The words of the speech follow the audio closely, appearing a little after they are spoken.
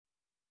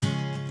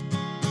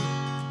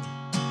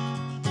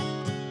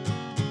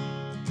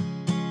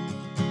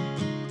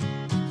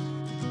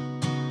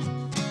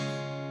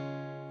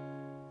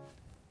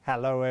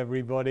Hello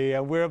everybody,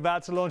 and we're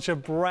about to launch a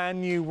brand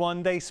new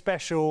one-day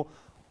special.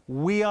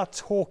 We are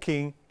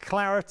talking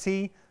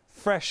Clarity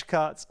Fresh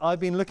Cuts. I've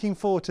been looking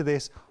forward to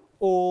this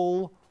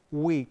all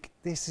week.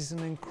 This is an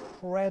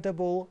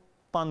incredible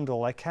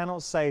bundle. I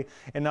cannot say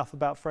enough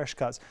about Fresh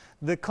Cuts.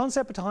 The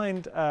concept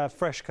behind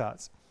Fresh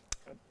Cuts,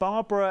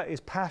 Barbara is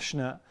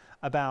passionate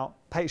about,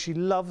 she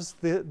loves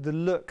the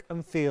look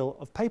and feel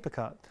of paper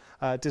cut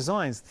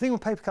designs. The thing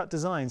with paper cut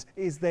designs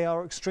is they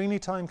are extremely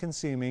time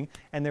consuming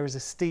and there is a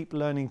steep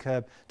learning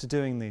curve to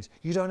doing these.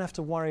 You don't have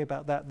to worry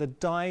about that. The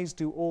dies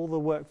do all the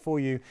work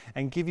for you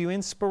and give you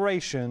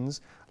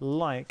inspirations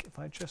like, if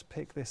I just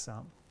pick this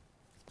up,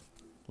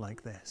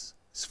 like this.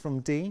 It's from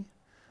D.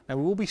 Now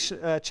we will be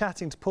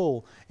chatting to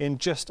Paul in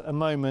just a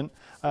moment.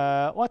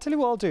 Well, I'll tell you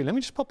what I'll do. Let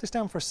me just pop this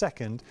down for a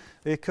second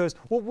because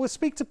we'll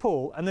speak to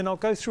Paul and then I'll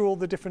go through all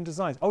the different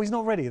designs. Oh, he's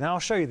not ready. Now I'll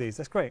show you these.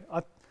 That's great.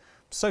 I'm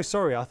so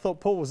sorry. I thought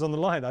Paul was on the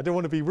line. I don't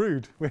want to be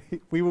rude.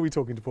 We will be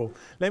talking to Paul.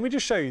 Let me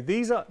just show you.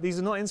 These are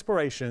not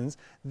inspirations.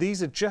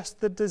 These are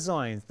just the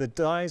designs, the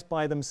dies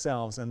by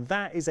themselves. And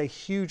that is a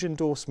huge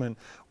endorsement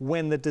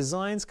when the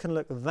designs can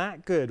look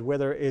that good,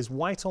 whether it is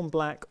white on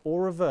black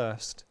or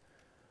reversed.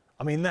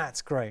 I mean,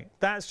 that's great.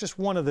 That's just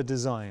one of the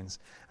designs.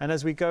 And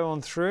as we go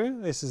on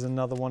through, this is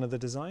another one of the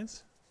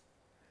designs.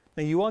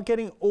 Now you are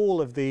getting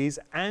all of these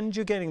and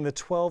you're getting the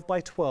 12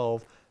 by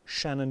 12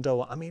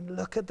 Shenandoah. I mean,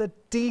 look at the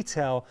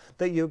detail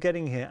that you're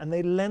getting here, and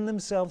they lend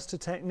themselves to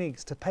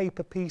techniques, to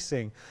paper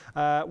piecing.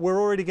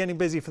 We're already getting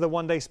busy for the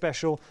one-day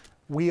special.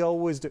 We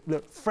always do.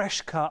 Look,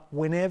 Fresh Cut,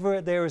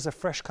 whenever there is a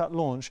Fresh Cut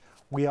launch,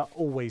 we are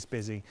always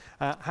busy.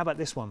 How about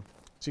this one?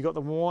 So you've got the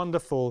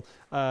wonderful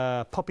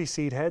poppy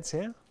seed heads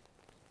here.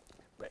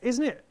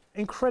 Isn't it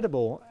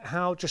incredible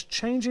how just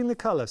changing the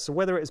colour, so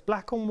whether it's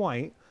black on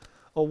white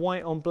or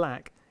white on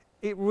black,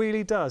 it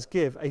really does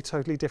give a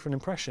totally different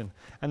impression.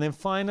 And then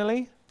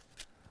finally,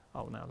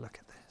 oh, now look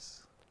at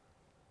this.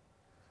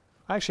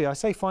 Actually, I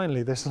say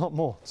finally, there's a lot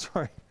more.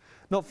 Sorry,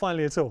 not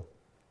finally at all.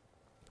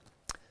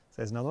 So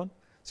there's another one.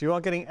 So you are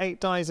getting 8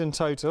 dies in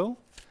total.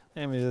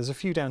 And there's a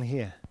few down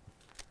here.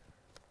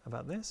 How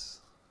about this?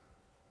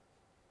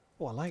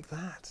 Oh, I like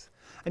that.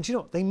 And do you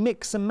know what? They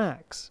mix and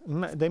match.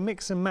 They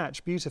mix and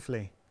match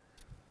beautifully.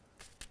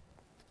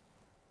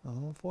 Another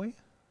one for you.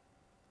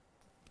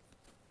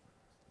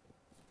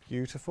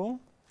 Beautiful.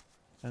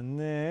 And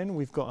then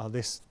we've got,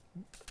 this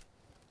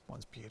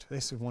one's beautiful.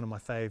 This is one of my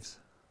faves.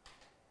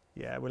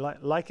 Yeah, we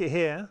like it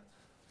here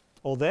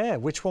or there.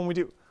 Which one would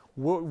you,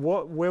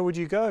 where would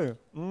you go?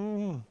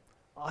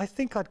 I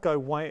think I'd go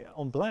white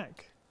on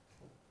black.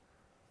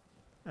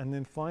 And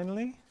then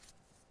finally,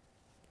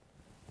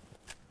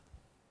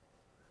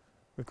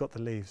 we've got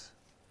the leaves.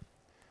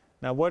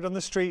 Now, word on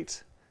the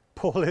street,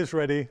 Paul is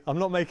ready. I'm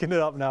not making it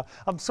up now.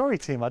 I'm sorry,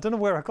 team. I don't know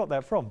where I got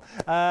that from.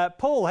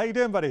 Paul, how you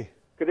doing, buddy?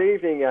 Good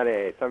evening,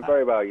 Yanis. I'm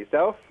very well.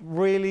 Yourself?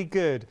 Really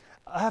good.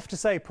 I have to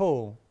say,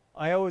 Paul,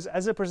 I always,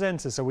 as a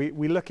presenter, so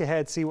we look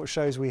ahead, see what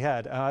shows we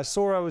had. I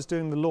saw I was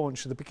doing the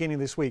launch at the beginning of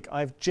this week.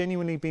 I've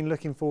genuinely been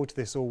looking forward to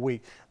this all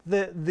week.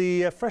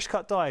 The fresh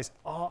cut dies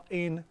are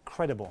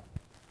incredible.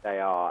 They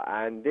are,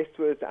 and this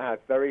was our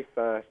very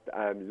first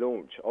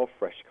launch of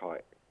fresh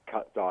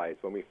cut dies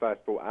when we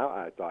first brought out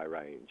our die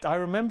range. I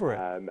remember it.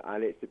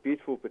 And it's the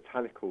beautiful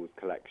Botanicals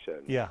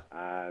collection. Yeah.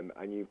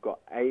 And you've got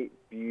 8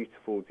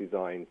 beautiful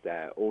designs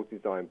there, all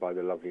designed by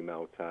the lovely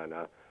Mel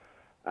Turner.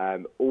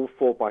 All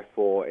 4 by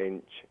 4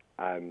 inch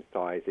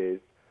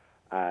sizes.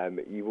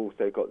 You've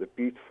also got the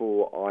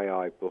beautiful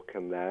II book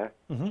in there.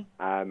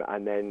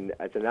 And then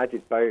as an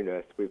added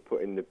bonus, we've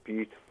put in the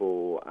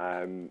beautiful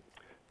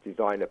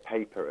designer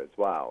paper as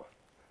well.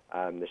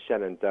 The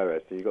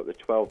Shenandoah, so you've got the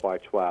 12 by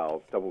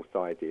 12,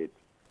 double-sided,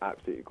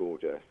 absolutely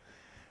gorgeous.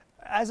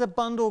 As a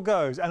bundle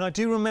goes, and I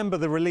do remember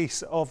the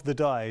release of the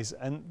dies,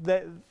 and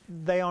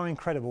they are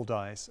incredible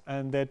dies,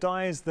 and they're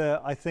dies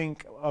that I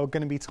think are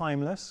going to be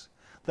timeless.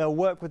 They'll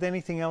work with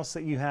anything else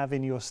that you have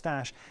in your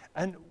stash,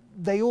 and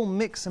they all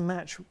mix and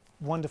match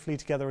wonderfully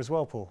together as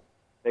well, Paul.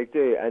 They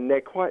do, and they're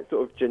quite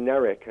sort of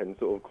generic and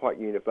sort of quite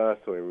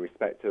universal in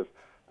respect of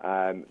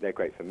they're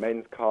great for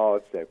men's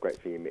cards, they're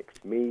great for your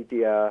mixed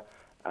media.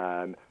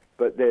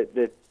 But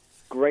the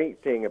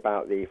great thing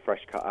about the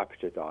fresh cut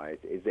aperture dies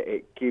is that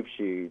it gives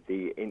you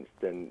the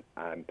instant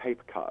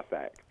paper cut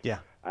effect. Yeah.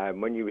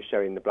 When you were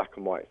showing the black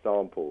and white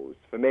samples,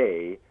 for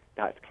me,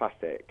 that's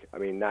classic. I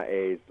mean, that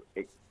is,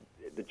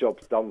 the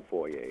job's done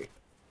for you.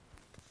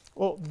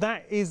 Well,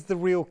 that is the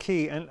real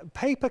key. And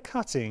paper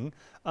cutting,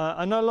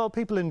 I know a lot of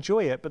people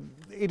enjoy it, but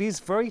it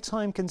is very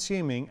time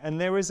consuming and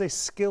there is a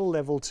skill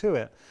level to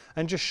it.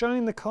 And just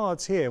showing the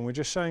cards here, and we're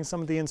just showing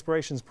some of the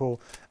inspirations,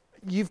 Paul,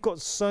 you've got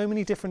so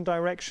many different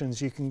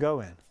directions you can go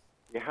in.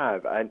 You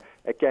have, and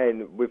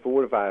again, with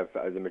all of our,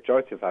 the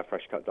majority of our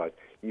fresh cut dies,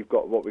 you've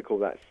got what we call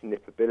that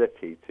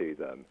snippability to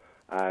them,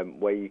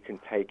 where you can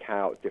take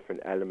out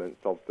different elements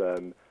of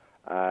them.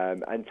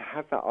 And to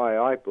have that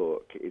II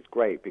book is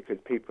great because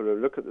people will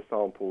look at the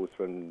samples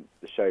from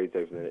the shows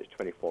over the next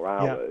 24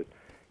 hours,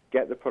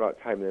 get the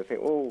product home and they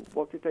think, oh,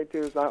 what did they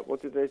do with that?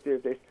 What did they do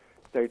with this?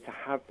 So to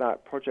have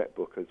that project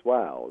book as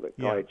well that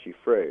guides you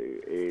through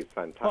is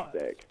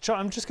fantastic.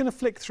 I'm just going to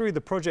flick through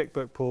the project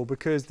book, Paul,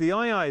 because the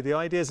the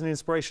Ideas and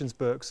Inspirations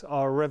books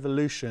are a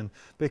revolution,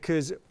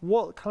 because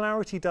what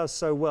Clarity does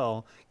so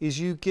well is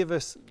you give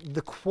us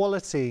the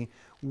quality,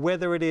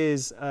 whether it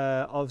is,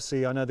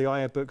 obviously, I know the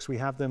IA books, we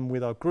have them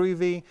with our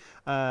Groovy,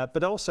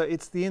 but also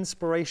it's the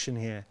inspiration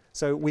here.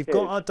 So we've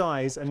got our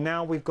dies and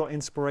now we've got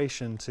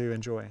inspiration to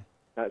enjoy.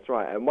 That's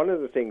right, and one of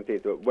the things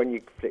is that when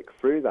you flick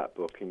through that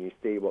book and you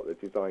see what the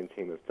design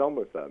team has done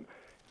with them,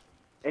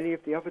 any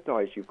of the other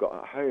dies you've got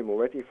at home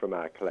already from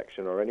our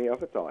collection or any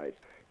other dies,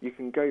 you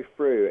can go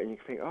through and you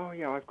can think, oh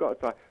yeah, I've got a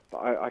die, but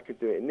I could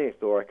do it in this,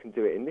 or I can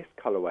do it in this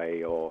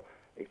colourway, or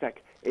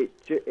exactly.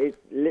 It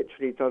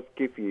literally does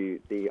give you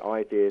the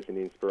ideas and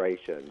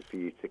inspiration for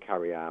you to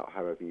carry out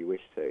however you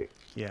wish to.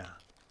 Yeah.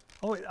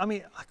 Oh, I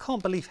mean, I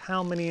can't believe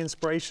how many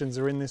inspirations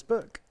are in this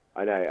book.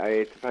 I know,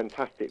 it's a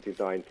fantastic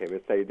design team. And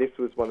so this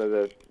was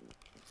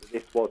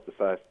the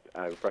first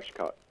fresh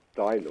cut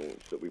die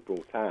launch that we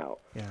brought out.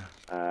 Yeah.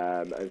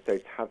 And so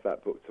to have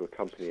that book to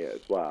accompany it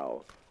as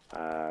well,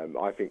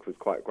 I think was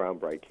quite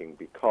groundbreaking,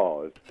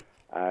 because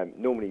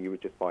normally you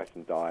would just buy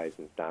some dies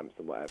and stamps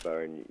and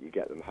whatever, and you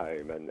get them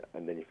home,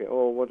 and then you think,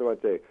 oh, what do I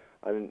do?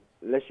 And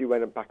unless you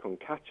went back on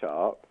catch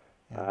up,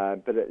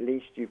 but at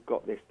least you've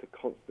got this to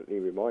constantly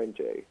remind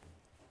you.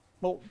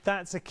 Well,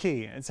 that's a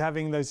key. It's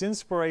having those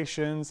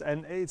inspirations,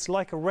 and it's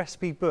like a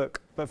recipe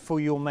book, but for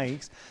your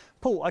makes.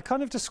 Paul, I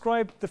kind of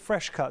described the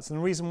fresh cuts, and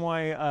the reason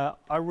why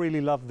I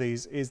really love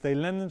these is they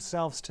lend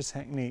themselves to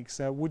techniques.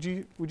 Would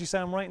you say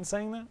I'm right in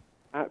saying that?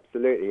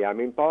 Absolutely. I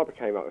mean, Barbara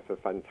came up with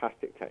a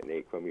fantastic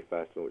technique when we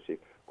first launched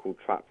it called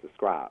Trap to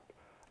Scrap.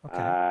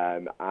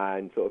 Okay.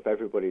 And sort of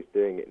everybody's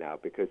doing it now,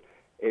 because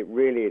it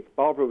really is.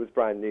 Barbara was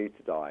brand new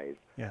to dies.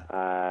 Yeah.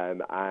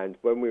 And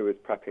when we was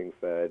prepping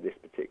for this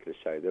particular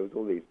show, there was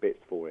all these bits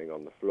falling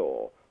on the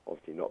floor,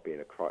 obviously not being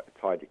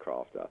a tidy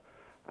crafter.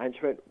 And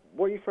she went,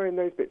 what are you throwing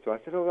those bits to? I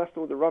said, oh, that's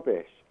all the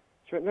rubbish.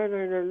 She went, no,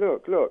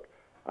 look.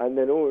 And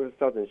then all of a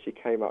sudden she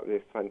came up with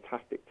this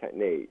fantastic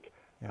technique,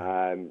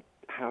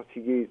 how to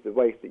use the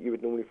waste that you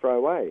would normally throw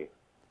away.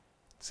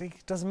 See,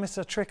 doesn't miss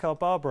a trick, our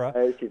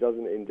Barbara. She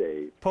doesn't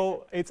indeed.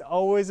 Paul, it's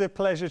always a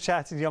pleasure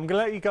chatting to you. I'm going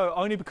to let you go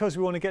only because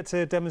we want to get to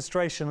a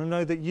demonstration. I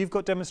know that you've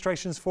got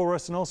demonstrations for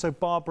us, and also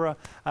Barbara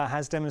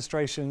has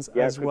demonstrations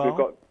as well. Yeah, because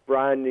we've got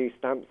brand new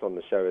stamps on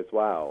the show as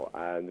well,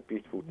 and the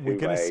beautiful two-way. We're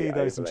going to see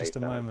those in just a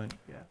stamps. moment.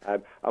 Yeah.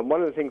 And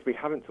one of the things we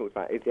haven't talked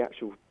about is the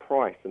actual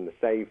price and the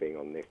saving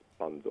on this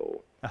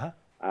bundle.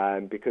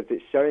 Because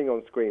it's showing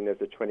on screen as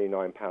a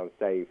 £29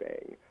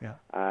 saving.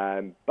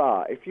 Yeah.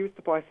 But if you was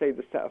to buy, say,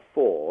 the set of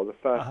 4, the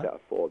first set of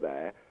 4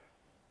 there,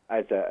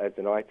 as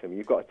an item,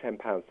 you've got a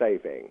 £10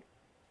 saving.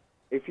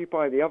 If you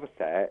buy the other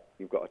set,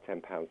 you've got a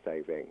 £10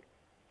 saving.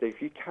 So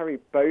if you carry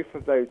both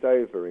of those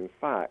over, in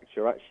fact,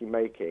 you're actually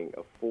making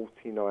a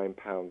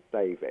 £49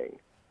 saving.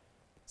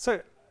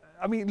 So,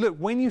 I mean, look,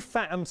 when you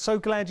I'm so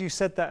glad you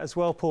said that as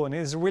well, Paul, and it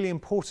is a really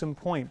important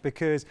point,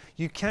 because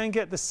you can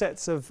get the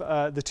sets of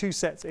the 2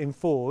 sets in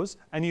 4s,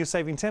 and you're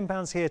saving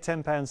 £10 here,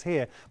 £10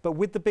 here. But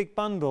with the big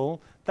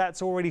bundle,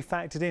 that's already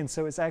factored in.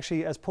 So it's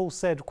actually, as Paul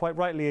said quite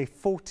rightly, a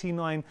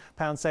 £49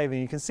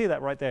 saving. You can see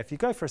that right there. If you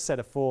go for a set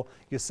of 4,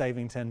 you're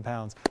saving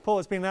 £10. Paul,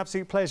 it's been an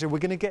absolute pleasure. We're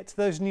going to get to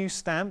those new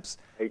stamps.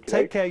 Okay.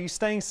 Take care. Are you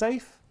staying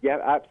safe? Yeah,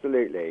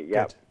 absolutely.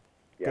 Yeah. Good.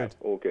 Yeah, Good.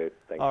 all good.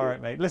 Thank you. All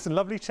right, mate. Listen,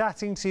 lovely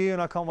chatting to you,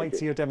 and I can't wait to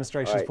see your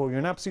demonstrations, right. Paul. You're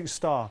an absolute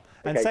star.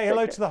 And Okay, say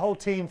hello take to the whole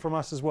team from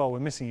us as well. We're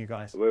missing you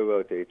guys. We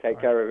will do.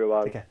 Take care,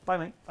 everyone. Take care. Bye,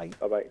 mate. Bye.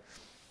 Bye-bye.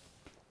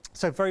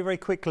 So very, very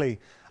quickly,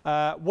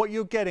 what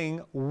you're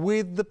getting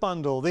with the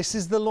bundle, this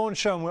is the launch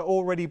show, and we're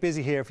already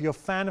busy here. If you're a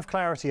fan of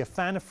Clarity, a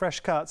fan of fresh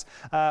cuts,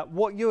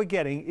 what you're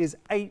getting is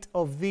 8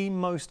 of the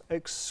most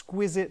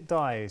exquisite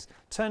dies.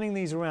 Turning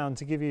these around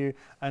to give you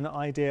an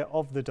idea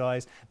of the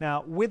dies.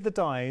 Now, with the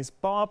dies,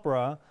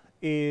 Barbara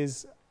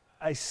is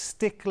a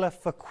stickler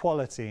for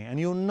quality, and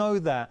you'll know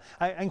that.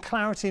 And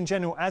Clarity in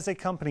general, as a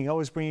company,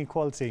 always bringing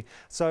quality.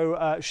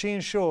 So she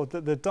ensured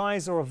that the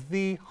dies are of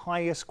the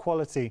highest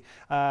quality.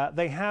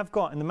 They have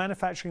got, in the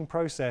manufacturing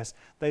process,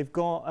 they've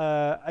got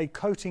a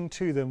coating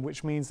to them,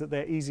 which means that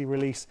they're easy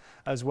release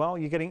as well.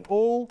 You're getting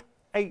all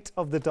 8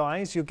 of the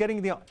dies. You're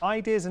getting the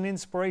Ideas and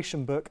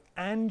Inspiration book,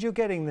 and you're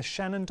getting the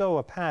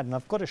Shenandoah pad. And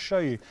I've got to show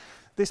you,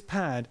 this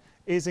pad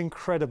is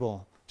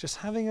incredible. Just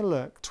having a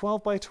look,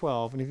 12 by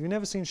 12, and if you've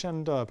never seen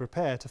Shenandoah,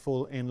 prepare to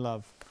fall in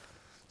love.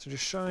 So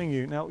just showing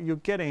you, now you're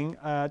getting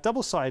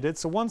double-sided,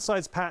 so one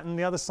side's patterned,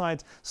 the other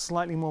side's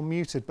slightly more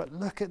muted, but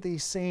look at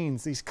these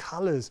scenes, these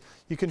colours.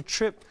 You can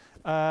chop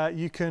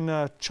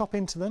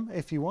into them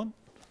if you want.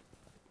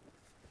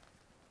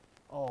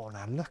 Oh,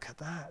 now look at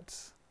that.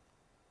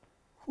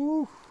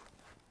 Whew.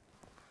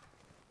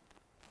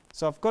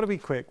 So I've got to be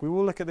quick. We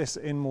will look at this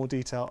in more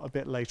detail a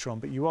bit later on,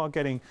 but you are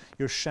getting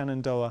your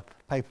Shenandoah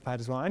paper pad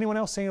as well. Anyone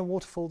else seeing a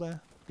waterfall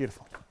there?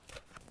 Beautiful.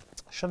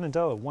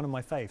 Shenandoah, one of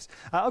my faves.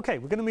 Okay,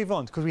 we're going to move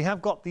on because we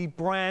have got the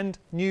brand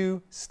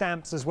new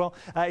stamps as well.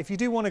 If you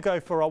do want to go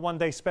for our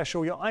one-day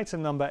special, your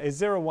item number is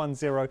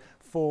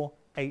 0104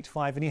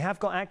 8485, and you have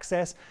got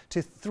access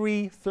to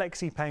 3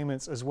 flexi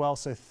payments as well.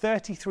 So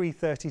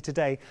 $33.30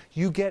 today.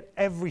 You get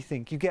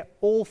everything. You get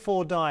all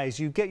 4 dies.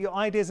 You get your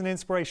ideas and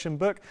inspiration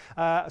book.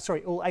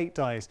 Sorry, all 8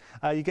 dies.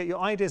 You get your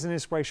ideas and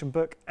inspiration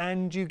book,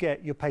 and you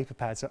get your paper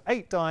pad. So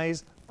 8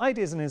 dies,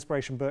 ideas and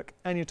inspiration book,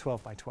 and your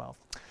 12 by 12.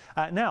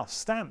 Now,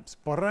 stamps,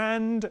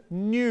 brand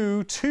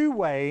new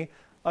 2-way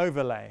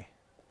overlay.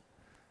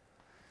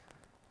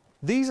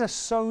 These are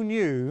so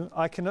new,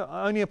 I can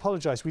only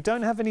apologise. We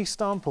don't have any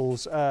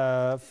samples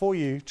for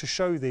you to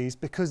show these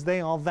because they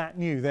are that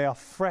new. They are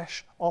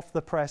fresh off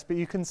the press, but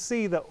you can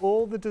see that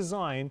all the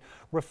design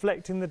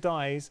reflecting the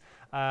dies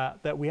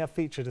that we have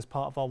featured as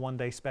part of our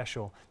one-day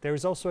special. There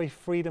is also a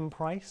Freedom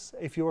price.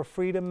 If you're a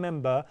Freedom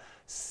member,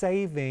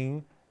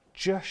 saving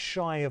just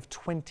shy of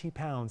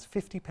 £20,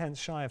 50 pence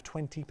shy of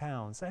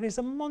 £20. That is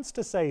a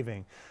monster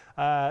saving.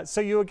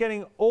 So you are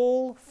getting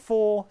all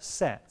 4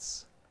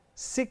 sets.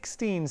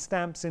 16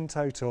 stamps in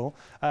total,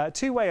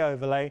 2-way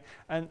overlay,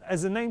 and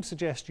as the name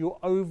suggests, you're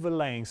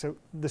overlaying. So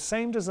the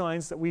same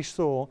designs that we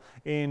saw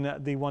in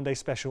the one-day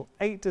special,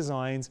 8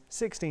 designs,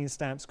 16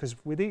 stamps, because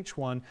with each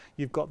one,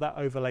 you've got that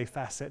overlay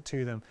facet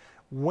to them.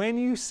 When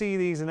you see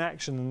these in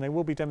action, and they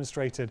will be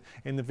demonstrated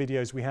in the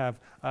videos we have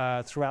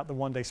throughout the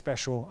one-day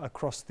special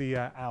across the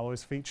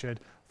hours featured,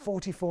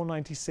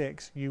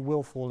 $44.96, you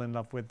will fall in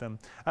love with them.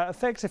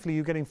 Effectively,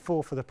 you're getting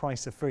 4 for the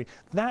price of 3.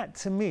 That,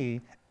 to me,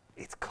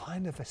 it's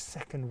kind of a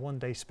second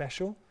one-day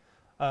special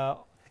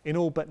in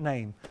all but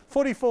name.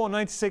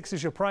 $44.96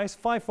 is your price,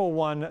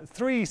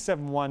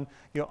 541371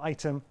 your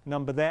item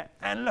number there.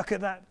 And look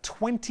at that,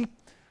 £20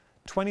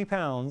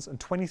 and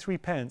 23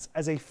 pence.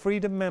 As a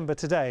Freedom member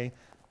today,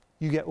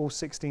 you get all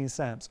 16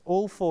 stamps,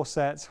 all 4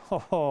 sets,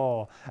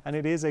 and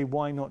it is a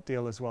why not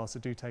deal as well, so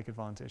do take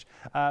advantage.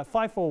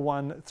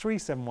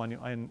 541371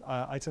 your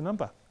item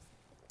number.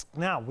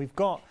 Now, we've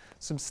got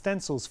some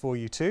stencils for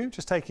you too,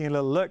 just taking a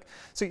little look.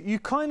 So you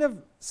kind of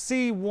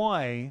see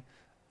why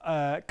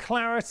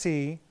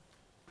Clarity,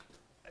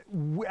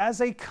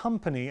 as a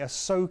company, are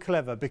so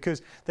clever,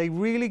 because they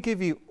really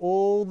give you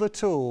all the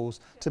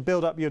tools to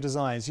build up your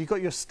designs. You've got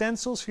your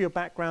stencils for your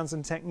backgrounds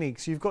and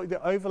techniques. You've got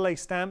the overlay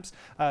stamps,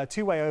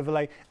 2-way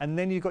overlay, and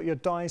then you've got your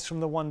dies from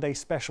the one-day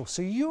special.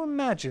 So you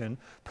imagine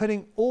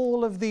putting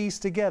all of these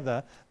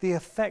together, the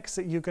effects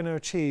that you're going to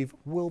achieve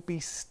will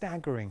be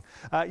staggering.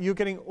 You're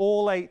getting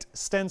all 8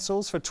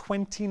 stencils for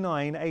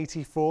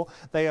 $29.84.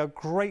 They are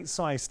great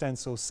size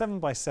stencils, 7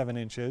 by 7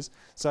 inches.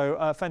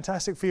 So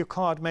fantastic for your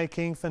card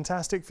making,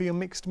 fantastic for your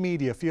mixed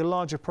media, for your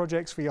larger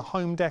projects, for your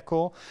home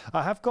decor.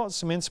 I have got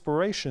some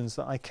inspirations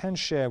that I can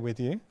share with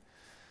you. How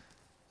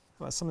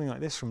about something like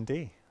this from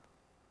Dee?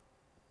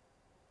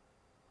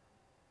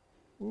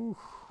 Ooh.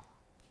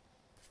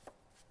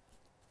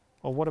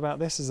 Or what about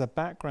this as a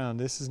background?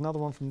 This is another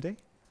one from Dee.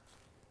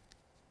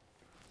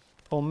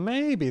 Or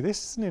maybe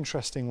this is an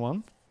interesting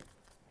one.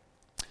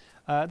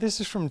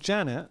 This is from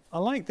Janet. I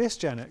like this,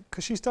 Janet,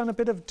 because she's done a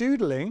bit of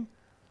doodling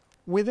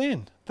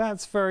within.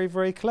 That's very,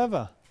 very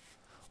clever.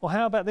 Or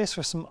how about this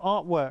for some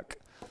artwork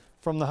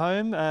from the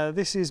home?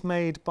 This is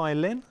made by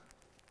Lynn.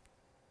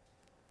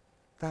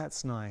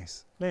 That's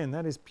nice. Lynn,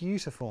 that is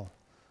beautiful.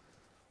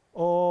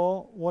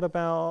 Or what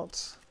about,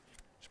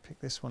 let's pick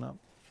this one up.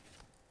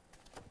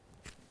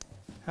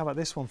 How about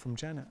this one from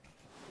Janet?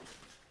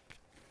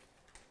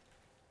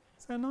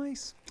 Is that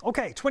nice?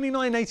 Okay,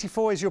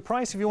 $29.84 is your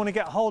price. If you want to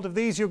get hold of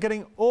these, you're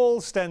getting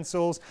all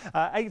stencils.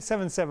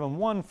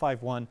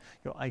 877151,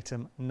 your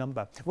item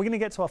number. We're going to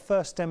get to our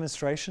first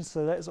demonstration,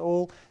 so let's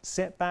all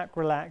sit back,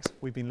 relax.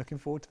 We've been looking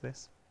forward to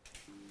this.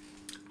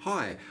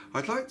 Hi,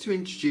 I'd like to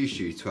introduce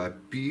you to our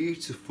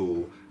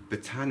beautiful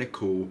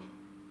Botanical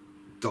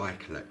die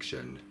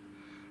collection.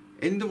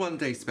 In the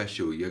one-day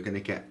special, you're going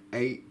to get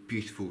 8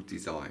 beautiful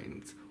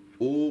designs,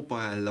 all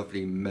by our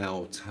lovely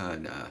Mel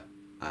Turner.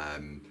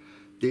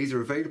 These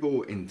are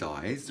available in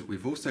dies.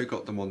 We've also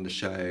got them on the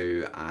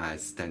show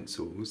as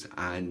stencils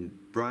and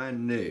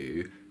brand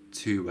new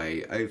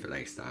 2-way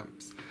overlay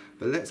stamps.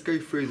 But let's go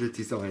through the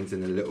designs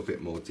in a little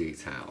bit more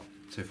detail.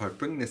 So if I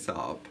bring this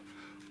up,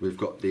 we've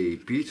got the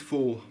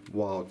beautiful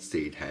wild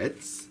seed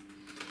heads.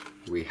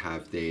 We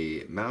have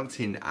the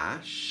mountain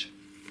ash.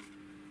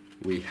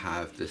 We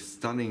have the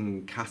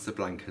stunning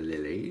Casablanca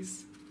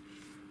lilies.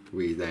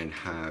 We then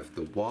have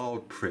the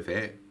wild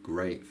privet,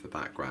 great for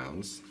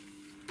backgrounds.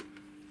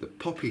 The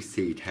poppy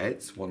seed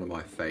heads, one of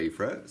my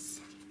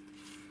favourites.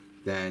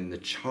 Then the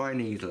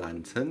Chinese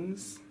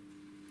lanterns,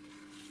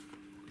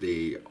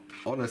 the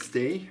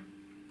honesty,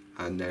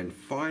 and then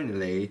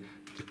finally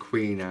the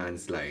Queen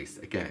Anne's lace.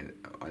 Again,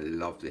 I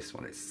love this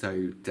one, it's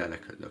so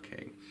delicate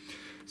looking.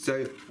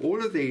 So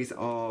all of these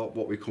are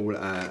what we call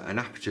an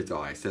aperture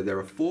die. So they're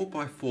a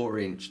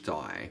 4x4 inch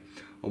die.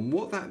 And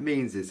what that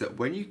means is that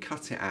when you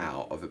cut it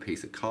out of a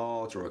piece of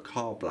card or a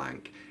card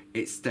blank,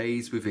 it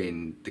stays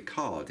within the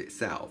card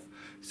itself.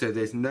 So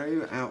there's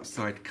no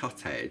outside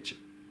cut edge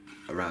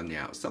around the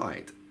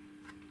outside.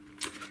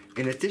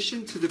 In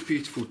addition to the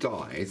beautiful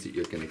dies that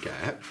you're going to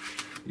get,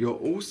 you're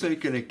also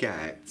going to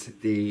get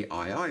the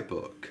II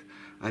book.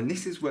 And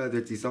this is where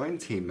the design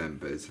team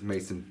members have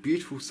made some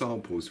beautiful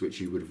samples which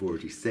you would have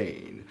already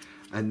seen,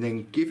 and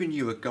then given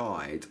you a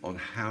guide on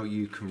how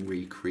you can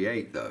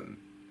recreate them.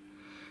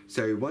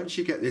 So once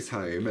you get this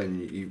home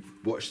and you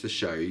watch the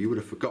show, you would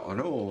have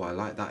forgotten, oh, I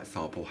like that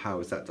sample, how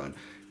is that done?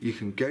 You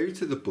can go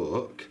to the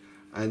book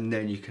and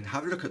then you can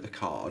have a look at the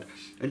card.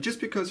 And just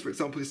because, for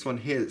example, this one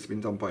here that's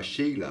been done by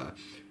Sheila,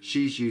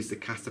 she's used the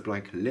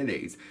Casablanca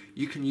lilies,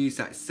 you can use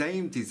that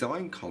same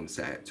design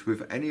concept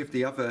with any of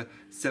the other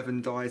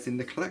 7 dies in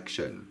the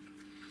collection.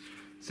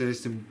 So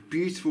there's some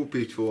beautiful,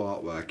 beautiful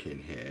artwork in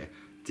here.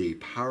 Dee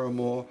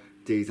Paramore,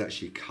 Dee's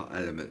actually cut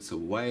elements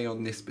away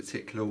on this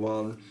particular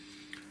one.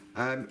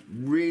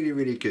 Really,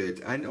 really good.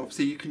 And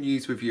obviously you can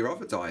use with your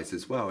other dies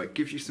as well. It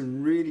gives you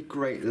some really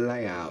great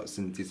layouts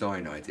and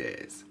design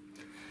ideas.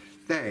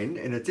 Then,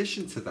 in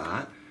addition to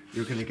that,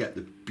 you're going to get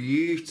the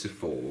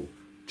beautiful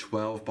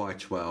 12 by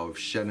 12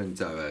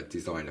 Shenandoah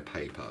designer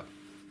paper.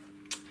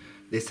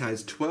 This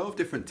has 12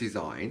 different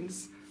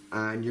designs,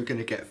 and you're going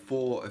to get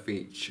 4 of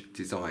each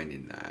design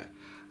in there.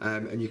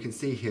 And you can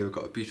see here we've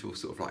got a beautiful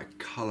sort of like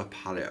colour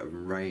palette, a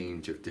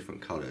range of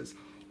different colours,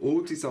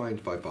 all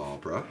designed by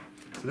Barbara.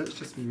 So let's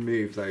just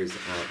move those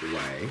out the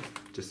way,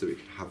 just so we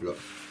can have a look.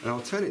 And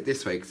I'll turn it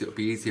this way because it'll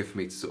be easier for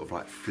me to sort of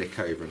like flick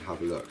over and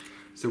have a look.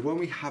 So when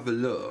we have a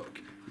look,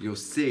 you'll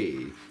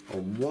see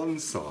on one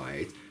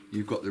side,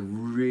 you've got the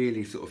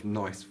really sort of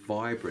nice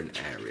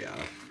vibrant area.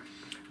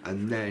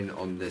 And then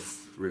on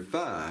this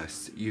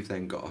reverse, you've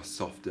then got a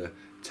softer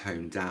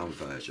toned down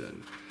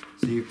version.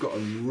 So you've got a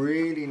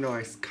really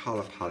nice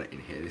colour palette in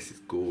here. This is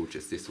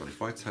gorgeous, this one.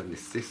 If I turn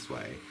this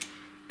way,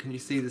 can you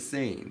see the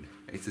scene?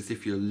 It's as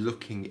if you're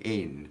looking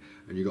in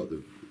and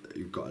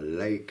you've got a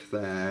lake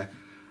there.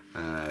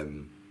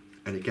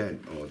 And again,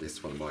 oh,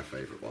 this one of my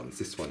favourite ones.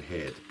 This one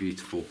here, the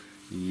beautiful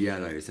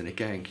yellows. And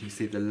again, can you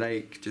see the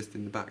lake just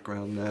in the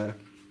background there?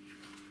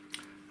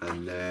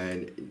 And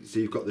then, so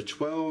you've got the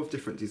 12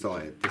 different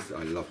designs.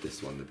 I love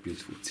this one, the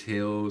beautiful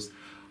teals.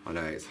 I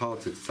know, it's hard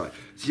to decide.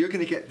 So you're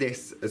going to get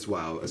this as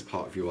well as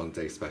part of your one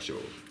day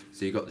special.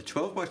 So you've got the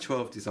 12 by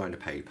 12 designer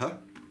paper.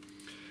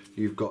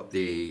 You've got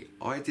the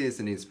Ideas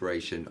and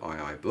Inspiration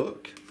II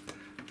book.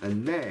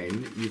 And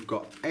then you've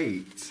got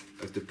 8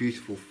 of the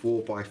beautiful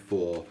 4 by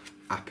 4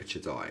 aperture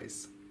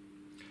dies.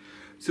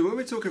 So when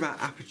we're talking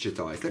about aperture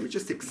dies, let me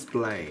just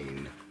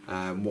explain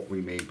what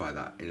we mean by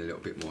that in a little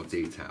bit more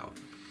detail.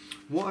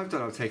 What I've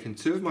done, I've taken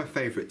 2 of my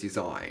favourite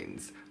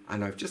designs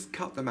and I've just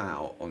cut them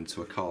out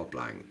onto a card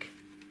blank.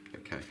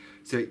 Okay,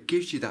 so it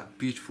gives you that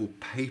beautiful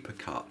paper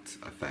cut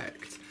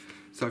effect.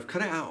 So I've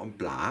cut it out on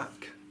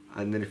black,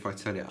 and then if I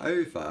turn it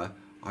over,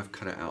 I've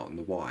cut it out on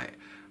the white.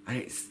 And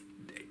it's,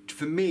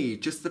 for me,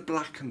 just the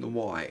black and the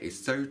white is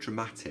so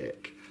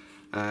dramatic.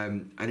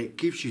 And it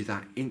gives you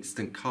that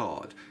instant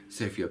card.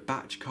 So if you're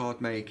batch card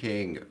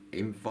making,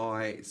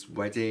 invites,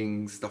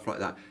 weddings, stuff like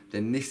that,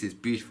 then this is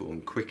beautiful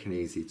and quick and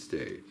easy to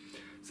do.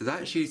 So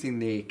that's using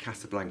the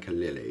Casablanca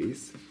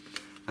lilies.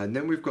 And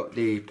then we've got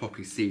the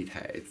poppy seed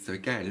heads. So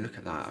again, look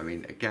at that. I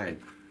mean, again,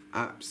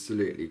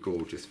 absolutely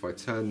gorgeous. If I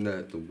turn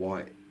the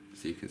white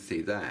so you can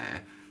see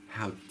there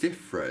how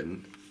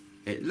different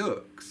it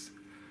looks.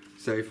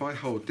 So if I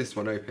hold this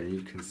one open,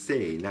 you can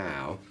see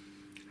now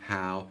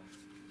how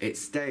it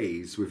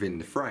stays within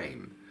the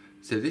frame.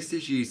 So this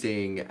is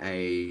using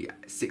a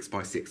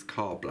 6x6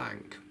 card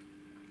blank.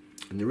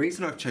 And the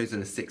reason I've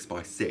chosen a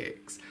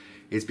 6x6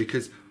 is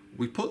because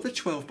we put the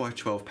 12 by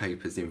 12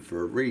 papers in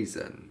for a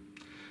reason.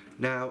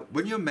 Now,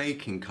 when you're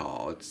making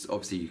cards,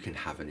 obviously you can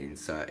have an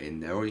insert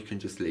in there or you can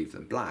just leave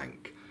them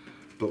blank.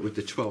 But with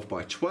the 12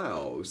 by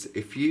 12s,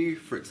 if you,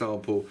 for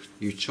example,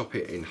 you chop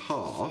it in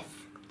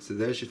half, so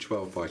there's your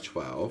 12 by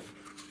 12,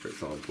 for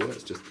example,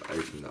 let's just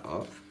open that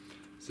up.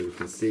 So we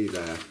can see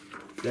there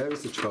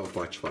is the 12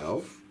 by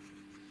 12.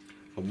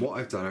 And what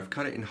I've done, I've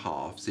cut it in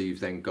half, so you've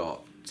then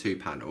got 2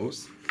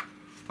 panels.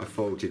 I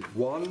folded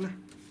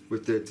one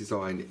with the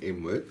design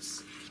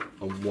inwards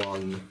and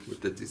one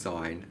with the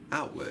design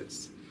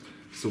outwards.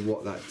 So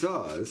what that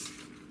does,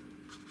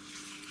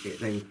 it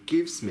then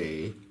gives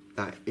me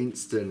that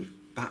instant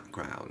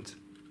background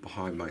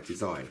behind my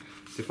design.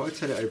 So if I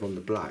turn it over on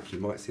the black, you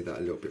might see that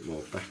a little bit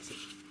more better.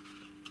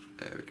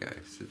 There we go,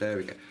 so there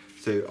we go.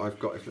 So I've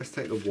got, let's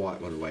take the white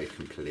one away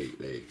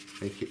completely,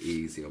 make it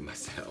easy on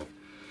myself.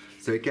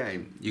 So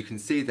again, you can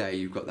see there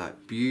you've got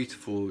that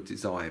beautiful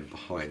design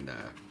behind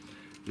there.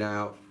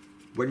 Now,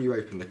 when you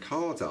open the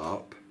card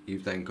up,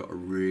 you've then got a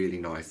really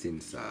nice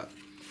insert.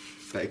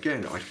 But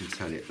again, I can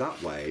turn it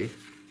that way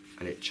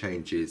and it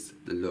changes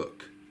the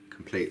look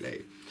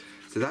completely.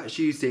 So that's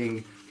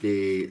using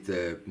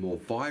the more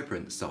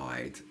vibrant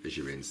side as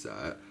your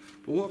insert.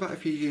 But what about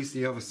if you use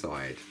the other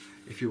side?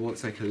 If you want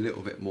to take a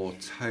little bit more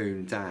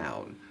toned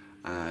down,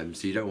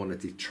 so you don't want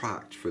to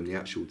detract from the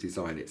actual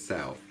design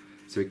itself.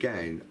 So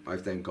again,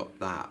 I've then got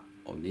that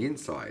on the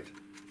inside.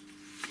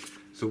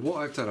 So what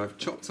I've done, I've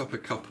chopped up a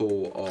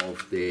couple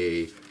of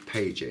the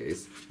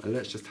pages, and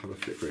let's just have a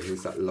flip through.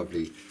 Here's that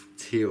lovely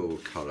teal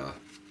colour.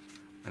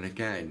 And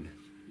again,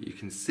 you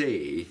can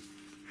see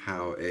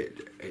how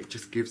it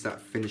just gives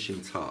that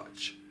finishing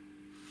touch.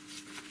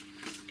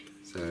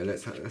 So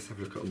let's have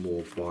a look at a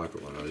more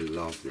vibrant one. I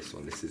love this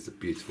one. This is a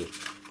beautiful,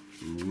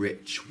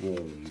 rich,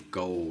 warm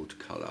gold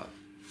colour.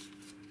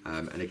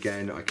 And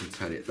again, I can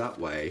turn it that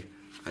way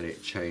and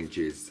it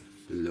changes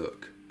the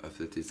look of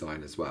the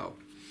design as well.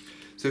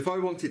 So if I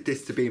wanted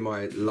this to be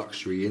my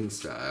luxury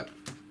insert,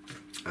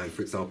 and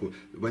for example,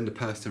 when the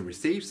person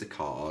receives the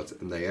card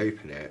and they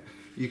open it,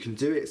 you can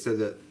do it so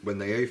that when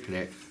they open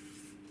it,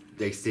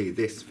 they see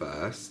this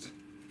first,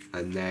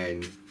 and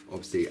then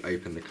obviously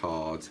open the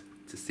card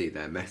to see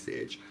their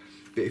message.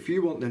 But if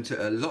you want them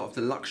to, a lot of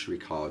the luxury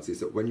cards is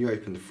that when you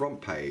open the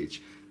front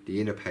page,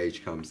 the inner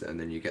page comes and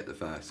then you get the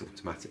verse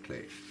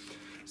automatically.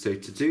 So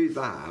to do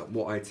that,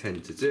 what I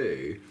tend to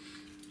do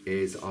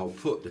is I'll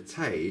put the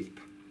tape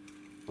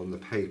on the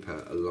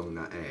paper along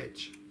that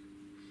edge.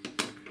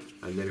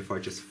 And then if I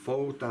just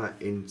fold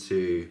that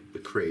into the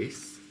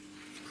crease,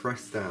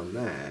 press down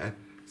there,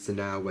 so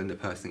now when the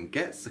person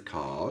gets the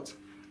card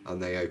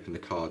and they open the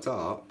card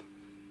up,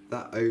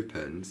 that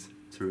opens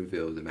to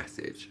reveal the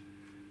message.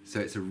 So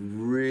it's a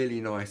really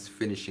nice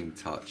finishing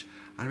touch.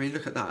 I mean,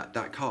 look at that,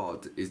 that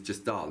card is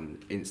just done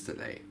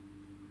instantly.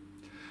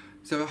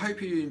 So I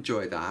hope you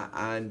enjoy that,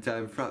 and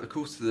throughout the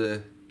course of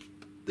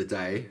the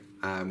day,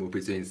 we'll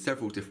be doing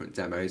several different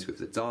demos with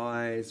the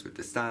dies, with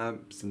the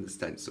stamps and the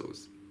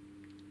stencils.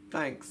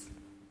 Thanks.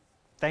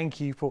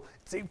 Thank you, Paul.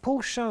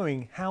 Paul's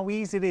showing how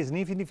easy it is, and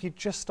even if you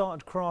just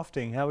started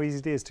crafting, how easy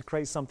it is to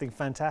create something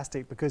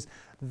fantastic, because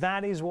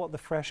that is what the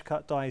fresh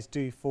cut dies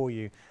do for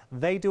you.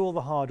 They do all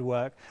the hard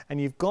work, and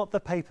you've got the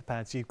paper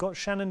pads, you've got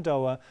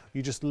Shenandoah,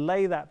 you just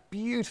lay that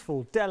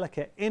beautiful,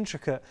 delicate,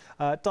 intricate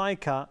die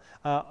cut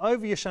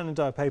over your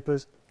Shenandoah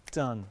papers.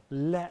 Done.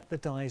 Let the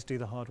dies do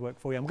the hard work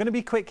for you. I'm going to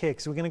be quick here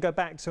because we're going to go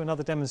back to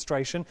another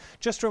demonstration.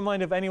 Just a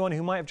reminder of anyone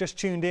who might have just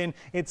tuned in,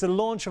 it's the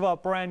launch of our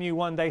brand new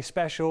one-day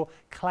special.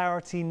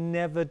 Clarity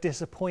never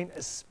disappoint,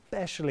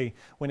 especially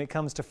when it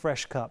comes to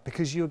fresh cut,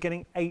 because you're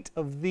getting 8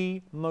 of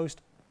the most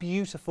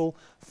beautiful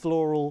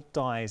floral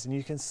dies, and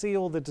you can see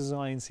all the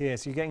designs here.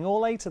 So you're getting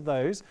all 8 of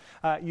those.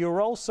 You're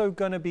also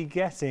going to be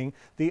getting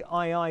the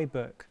II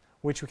book,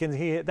 which we can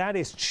hear, that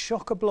is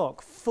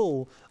chock-a-block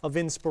full of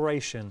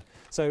inspiration.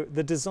 So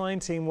the design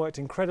team worked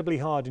incredibly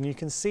hard, and you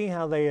can see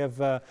how they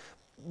have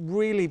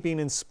really been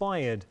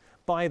inspired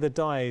by the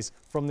dies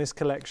from this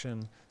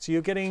collection. So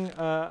you're getting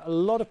a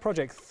lot of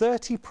projects,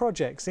 30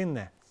 projects in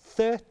there,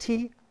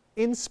 30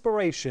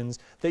 inspirations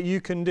that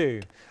you can do.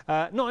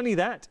 Not only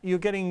that, you're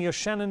getting your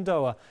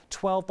Shenandoah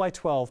 12 by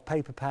 12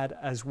 paper pad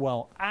as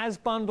well. As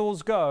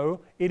bundles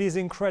go, it is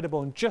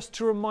incredible. And just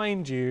to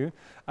remind you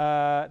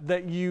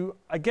that you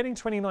are getting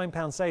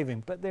 £29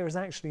 saving, but there is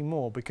actually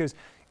more, because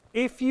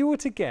if you were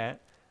to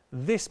get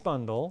this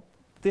bundle,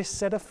 this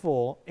set of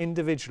 4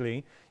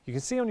 individually, you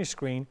can see on your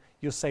screen,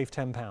 you'll save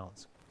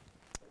 £10.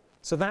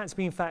 So that's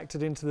been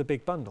factored into the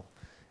big bundle.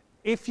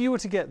 If you were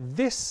to get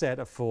this set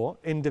of 4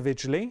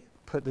 individually,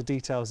 put the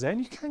details in,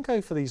 you can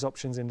go for these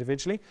options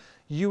individually,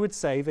 you would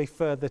save a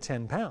further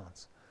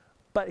 £10.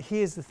 But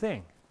here's the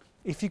thing,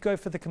 if you go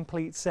for the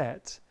complete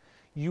set,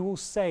 you will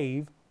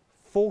save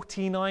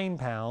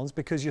 £49,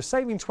 because you're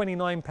saving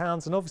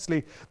 £29, and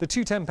obviously the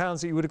two £10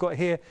 that you would have got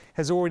here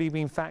has already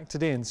been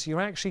factored in. So you're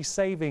actually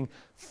saving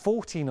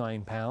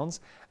 £49,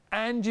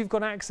 and you've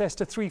got access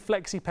to 3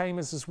 flexi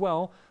payments as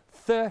well.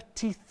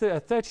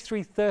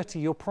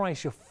 $33.30 your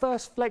price, your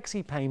first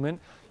flexi payment,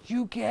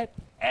 you get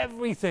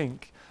everything.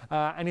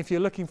 And if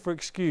you're looking for an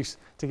excuse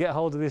to get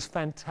hold of this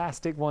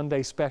fantastic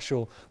one-day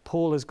special,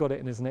 Paul has got it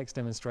in his next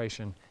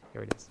demonstration.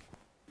 Here it is.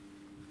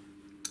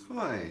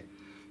 Hi.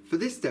 For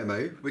this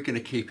demo, we're going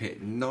to keep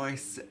it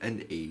nice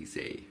and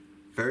easy.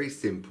 Very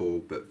simple,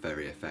 but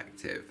very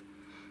effective.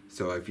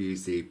 So I've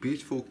used the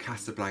beautiful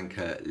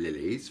Casablanca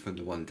lilies from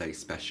the one-day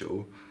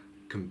special,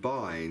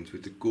 combined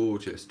with the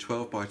gorgeous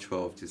 12 by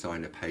 12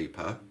 designer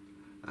paper,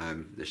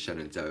 the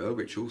Shenandoah,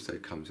 which also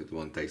comes with the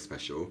one-day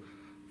special,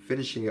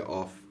 finishing it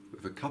off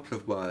with a couple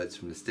of words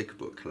from the sticker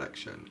book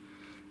collection.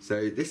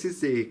 So this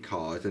is the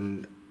card,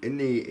 and in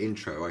the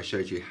intro I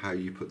showed you how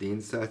you put the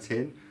insert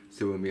in,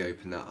 so when we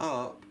open that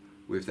up,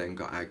 we've then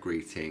got our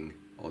greeting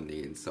on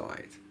the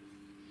inside.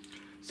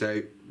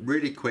 So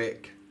really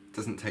quick,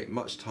 doesn't take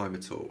much time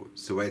at all.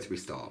 So where do we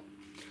start?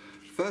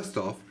 First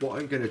off, what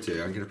I'm going to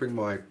do, I'm going to bring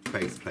my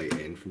base plate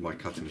in from my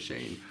cutting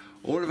machine.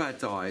 All of our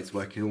dies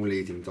work in all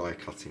leading die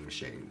cutting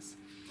machines.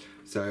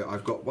 So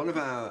I've got one of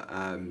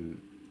our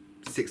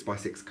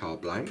 6x6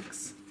 card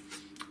blanks.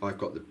 I've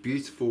got the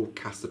beautiful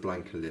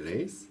Casablanca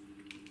lilies,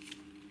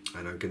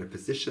 and I'm going to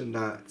position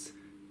that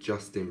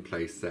just in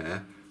place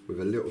there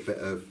with a little bit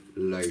of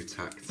low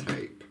tack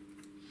tape.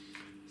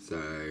 So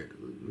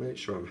make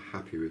sure I'm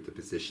happy with the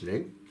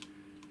positioning,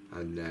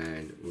 and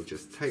then we'll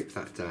just tape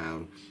that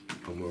down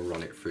and we'll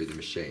run it through the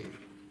machine.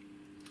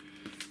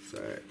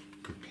 So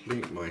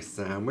complete my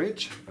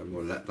sandwich and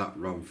we'll let that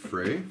run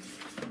through.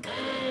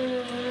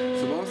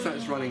 So whilst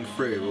that's running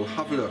through, we'll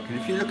have a look, and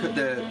if you look at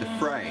the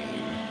frame,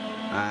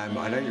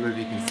 I don't know if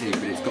you can see,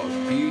 but it's got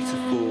a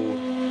beautiful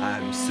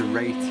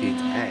serrated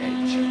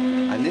edge,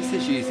 and this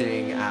is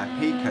using our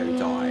Pico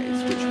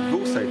dies, which we've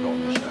also got on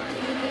the show.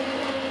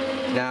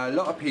 Now, a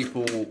lot of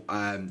people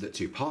that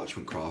do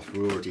parchment craft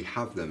will already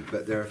have them,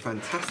 but they're a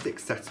fantastic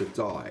set of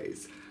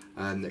dies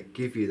that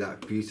give you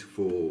that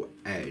beautiful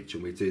edge,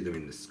 and we do them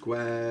in the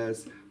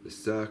squares, the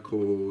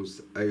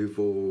circles,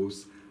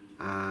 ovals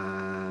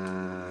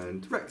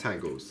and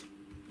rectangles.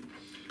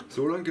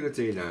 So all I'm going to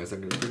do now is I'm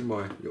going to bring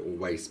my little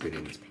waste bin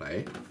into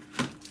play,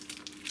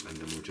 and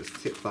then we'll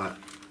just tip that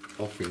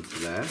off into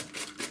there,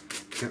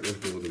 get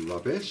rid of all the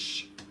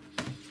rubbish,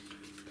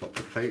 pop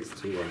the plates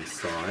to one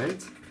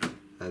side,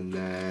 and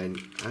then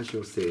as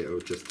you'll see, it will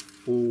just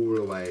fall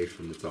away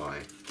from the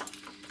die.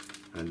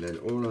 And then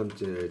all I'm going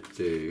to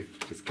do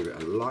is give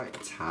it a light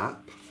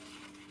tap,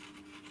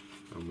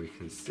 and we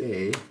can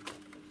see,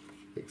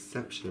 with the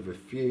exception of a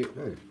few,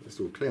 no, it's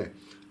all clear.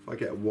 If I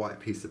get a white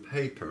piece of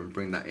paper and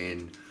bring that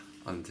in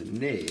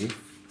underneath,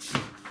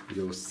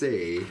 you'll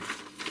see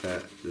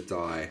that the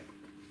die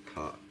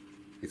cut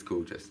is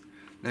gorgeous.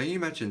 Now you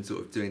imagine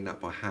sort of doing that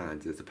by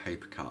hand as a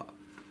paper cut.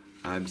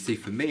 See,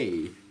 for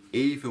me,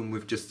 even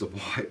with just the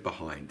white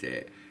behind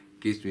it,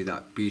 gives me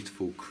that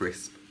beautiful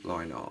crisp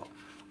line art.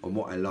 And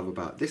what I love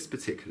about this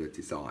particular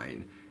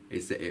design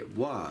is that it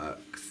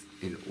works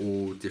in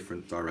all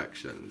different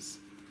directions.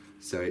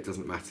 So it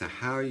doesn't matter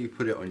how you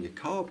put it on your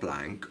card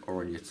blank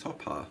or on your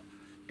topper,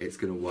 it's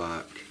going to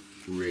work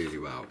really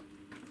well.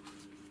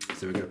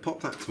 So we're going to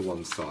pop that to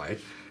one side.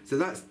 So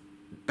that's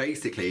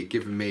basically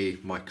given me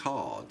my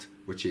card,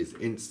 which is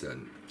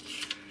instant.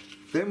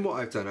 Then what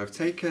I've done, I've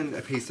taken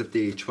a piece of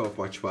the 12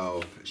 by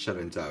 12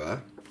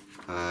 Shenandoah,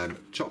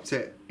 chopped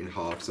it in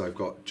half, so I've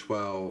got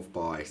 12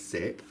 by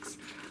 6,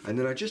 and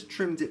then I just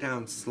trimmed it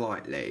down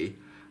slightly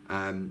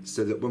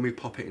so that when we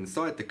pop it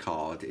inside the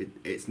card,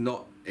 it's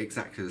not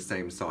exactly the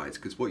same size,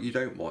 because what you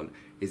don't want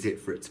is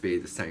for it to be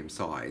the same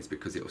size,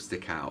 because it will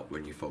stick out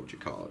when you fold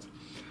your card.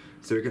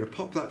 So we're going to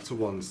pop that to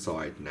one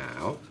side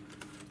now,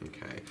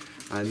 okay,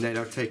 and then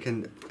I've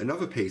taken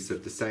another piece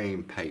of the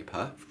same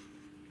paper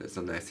that's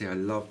on there. See, I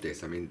love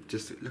this. I mean,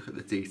 just look at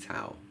the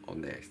detail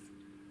on this.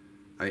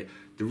 I mean,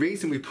 the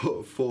reason we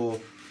put 4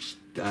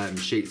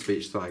 sheets for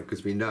each side,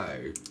 because we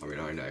know, I mean,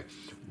 I know,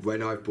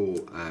 when I've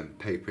bought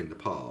paper in the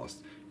past,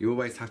 you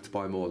always have to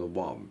buy more than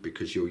one,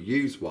 because you'll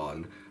use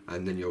one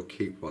and then you'll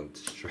keep one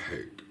to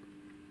stroke.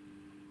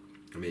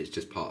 I mean, it's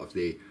just part of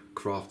the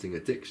crafting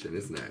addiction,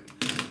 isn't it?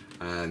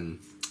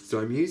 So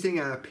I'm using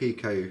our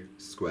Pico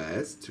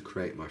squares to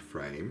create my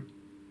frame,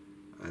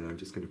 and I'm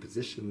just going to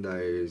position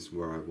those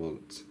where I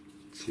want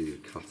to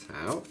cut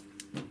out.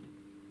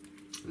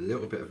 A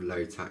little bit of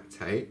low tack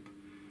tape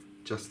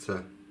just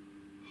to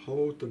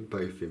hold them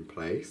both in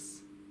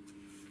place,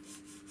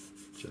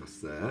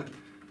 just there,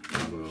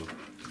 and we'll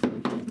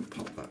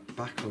pop that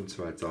back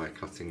onto our die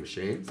cutting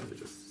machine. So we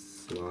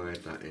just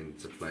slide that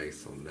into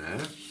place on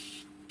there.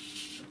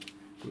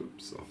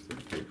 Oops, off the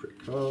paper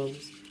it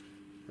comes.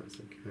 That's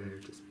okay,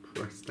 just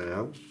press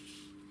down.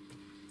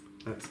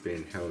 That's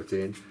being held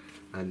in,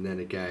 and then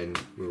again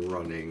we're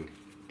running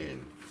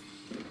in.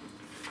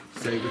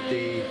 So with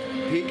the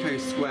Pico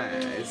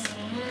squares,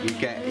 you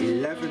get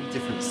 11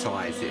 different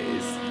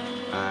sizes.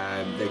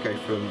 They go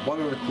from 1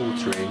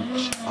 1/4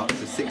 inch up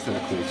to 6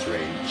 1/4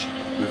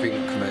 inch with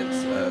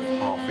increments of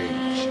 1/2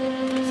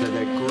 inch. So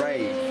they're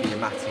great for your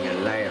matting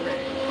and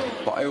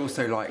layering. But I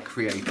also like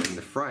creating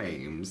the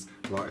frames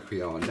like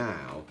we are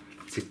now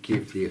to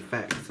give the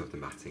effect of the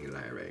matting and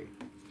layering.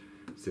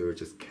 So we'll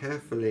just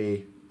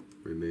carefully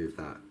remove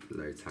that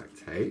low tack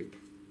tape.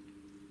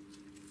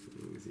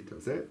 Easy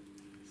does it.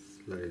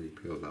 Slowly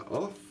peel that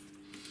off,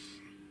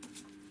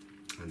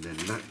 and then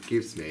that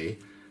gives me,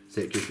 so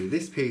it gives me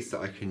this piece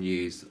that I can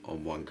use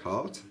on one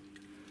card.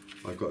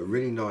 I've got a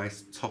really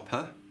nice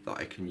topper that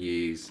I can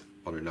use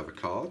on another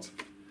card,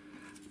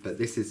 but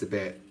this is the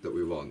bit that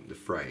we want, the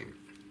frame.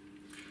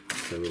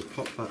 So we'll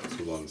pop that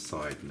to one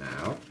side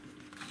now,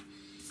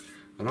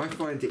 and I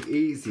find it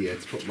easier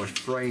to put my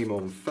frame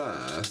on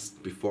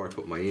first before I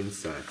put my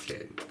insert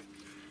in.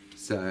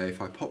 So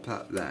if I pop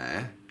that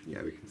there,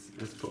 yeah, we can,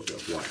 let's put a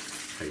bit of white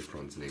paper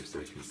underneath so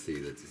we can see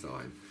the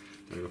design.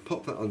 I'm going to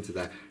pop that onto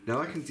there. Now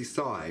I can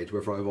decide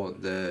whether I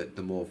want the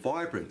more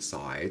vibrant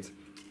side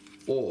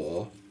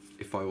or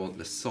if I want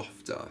the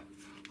softer.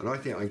 And I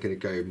think I'm going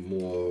to go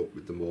more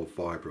with the more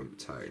vibrant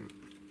tone.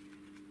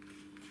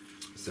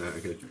 So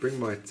I'm going to bring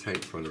my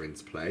tape runner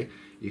into play.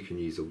 You can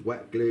use a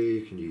wet glue,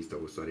 you can use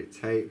double-sided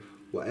tape,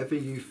 whatever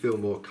you feel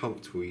more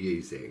comfortable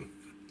using.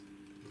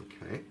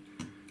 Okay,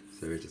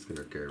 so we're just going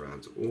to go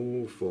around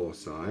all 4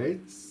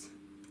 sides.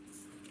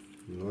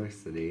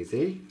 Nice and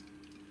easy.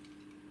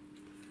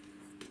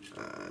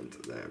 And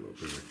then we'll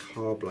bring the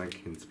card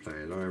blank into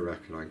play, and I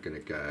reckon I'm going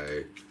to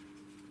go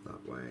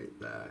that way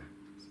there.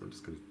 So I'm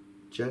just going to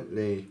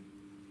gently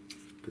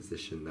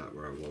position that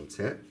where I want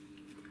it.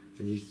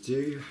 And you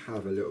do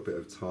have a little bit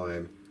of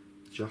time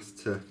just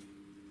to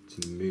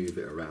move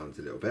it around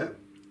a little bit.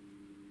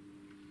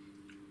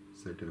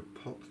 So I'm going to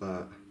pop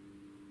that,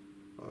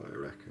 I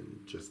reckon,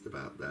 just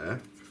about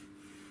there.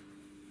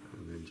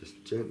 And then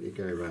just gently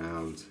go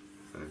around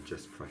and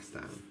just press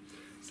down.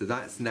 So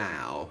that's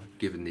now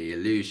given the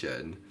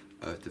illusion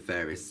of the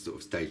various sort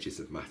of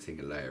stages of matting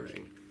and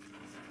layering.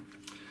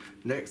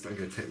 Next, I'm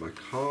going to take my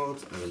card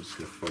and I'm just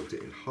going to fold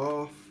it in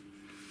half.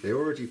 They're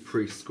already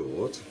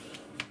pre-scored.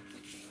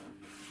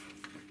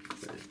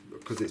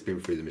 Because it's been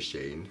through the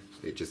machine,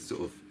 it just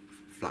sort of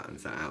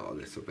flattens that out a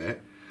little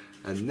bit.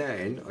 And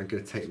then I'm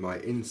going to take my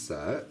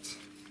insert.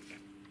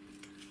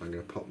 I'm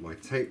going to pop my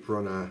tape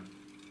runner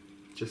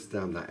just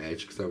down that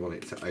edge because I want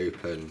it to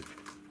open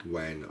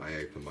when I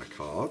open my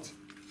card.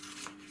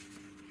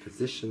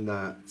 Position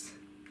that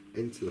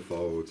into the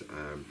fold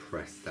and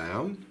press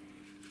down.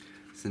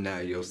 So now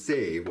you'll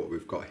see what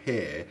we've got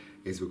here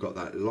is we've got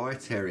that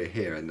light area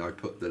here, and I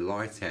put the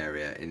light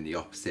area in the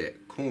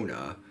opposite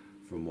corner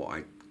from what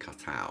I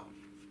cut out.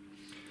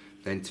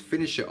 Then to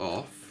finish it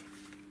off,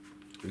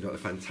 we've got a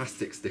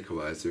fantastic sticker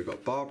word. So we've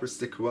got Barbara's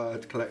sticker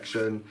word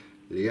collection,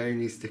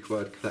 Leonie's sticker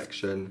word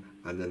collection,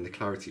 and then the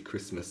Clarity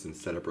Christmas and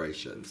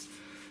celebrations.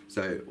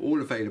 So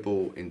all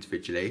available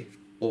individually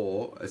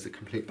or as a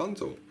complete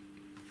bundle.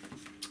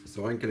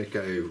 So I'm going to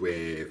go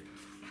with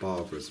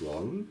Barbara's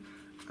one,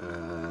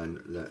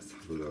 and let's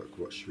have a look.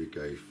 What should we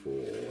go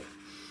for?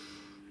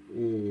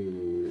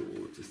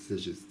 Ooh,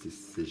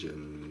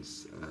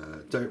 decisions.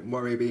 Don't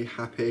worry, be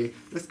happy.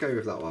 Let's go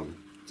with that one.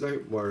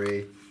 Don't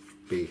worry,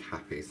 be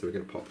happy. So we're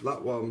going to pop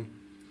that one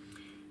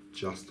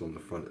just on the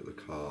front of the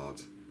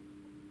card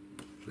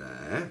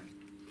there.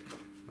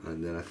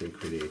 And then I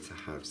think we need to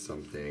have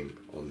something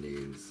on the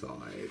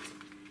inside.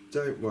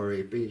 Don't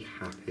worry, be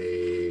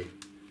happy.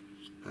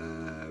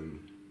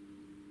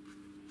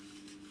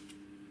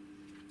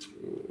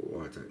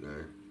 I don't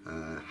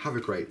know. Have a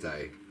great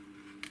day.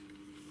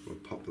 We'll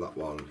pop that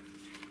one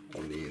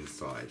on the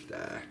inside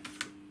there.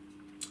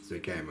 So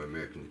again, when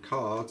we open the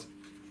card,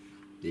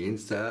 the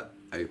insert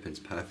opens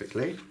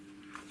perfectly.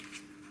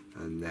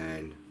 And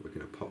then we're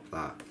going to pop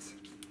that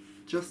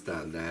just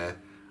down there,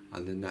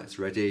 and then that's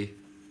ready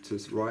to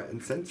write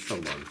and send to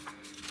someone.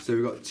 So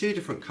we've got two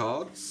different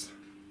cards.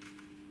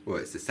 Well,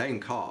 it's the same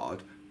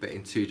card, but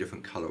in two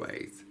different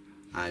colorways,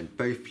 and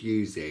both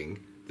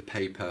using the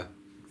paper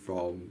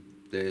from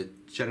the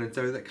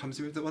Shenandoah that comes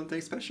with the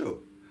one-day special.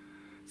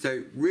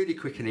 So really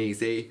quick and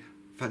easy,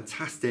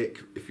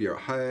 fantastic if you're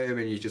at home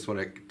and you just want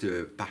to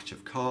do a batch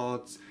of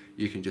cards.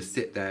 You can just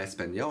sit there,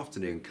 spend the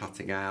afternoon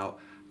cutting out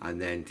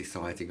and then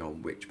deciding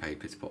on which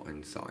paper to put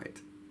inside.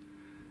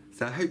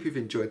 So I hope you've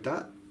enjoyed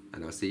that,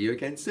 and I'll see you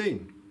again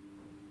soon.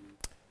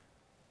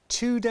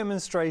 Two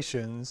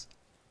demonstrations.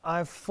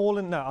 I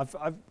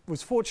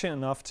was fortunate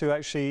enough to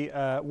actually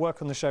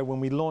work on the show when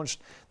we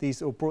launched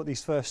these, or brought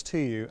these first to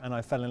you, and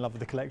I fell in love with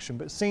the collection.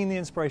 But seeing the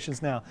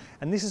inspirations now,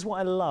 and this is what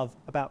I love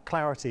about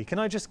Clarity. Can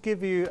I just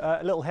give you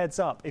a little heads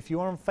up? If you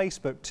are on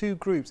Facebook, two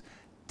groups,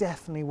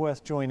 definitely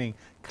worth joining.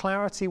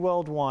 Clarity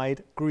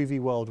Worldwide, Groovy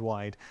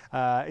Worldwide.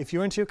 If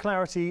you're into your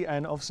Clarity,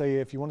 and obviously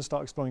if you want to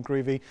start exploring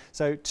Groovy,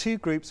 so two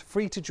groups,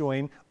 free to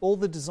join. All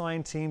the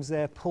design teams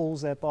there,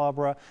 Paul's there,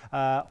 Barbara,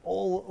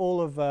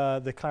 all of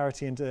the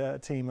Clarity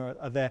team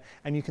are there,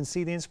 and you can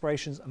see the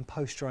inspirations and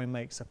post your own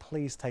makes, so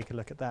please take a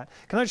look at that.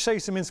 Can I just show you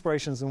some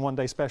inspirations in One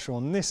Day Special?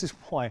 And this is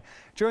why.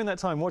 During that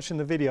time watching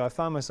the video, I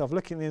found myself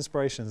looking at the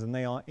inspirations, and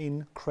they are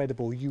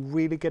incredible. You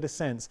really get a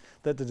sense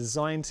that the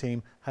design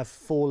team have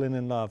fallen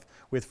in love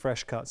with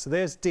fresh cuts. So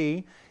there's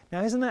D.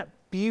 Now, isn't that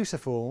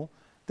beautiful?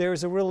 There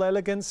is a real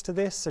elegance to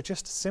this. So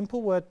just a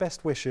simple word,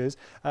 best wishes.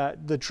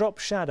 The drop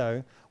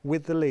shadow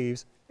with the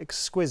leaves,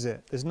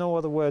 exquisite. There's no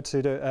other word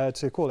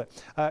to call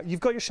it.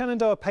 You've got your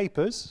Shenandoah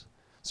papers.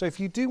 So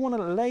if you do want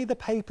to lay the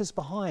papers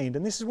behind,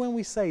 and this is when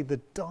we say the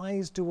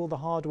dies do all the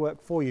hard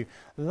work for you.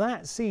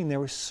 That scene,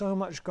 there is so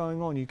much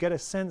going on. You get a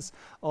sense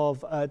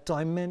of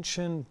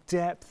dimension,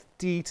 depth,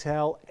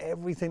 detail,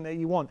 everything that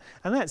you want.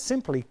 And that's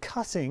simply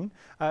cutting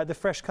the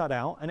fresh cut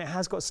out, and it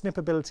has got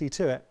snippability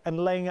to it, and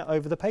laying it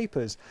over the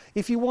papers.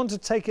 If you want to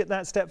take it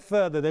that step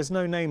further, there's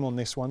no name on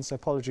this one, so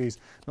apologies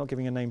not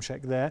giving a name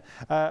check there.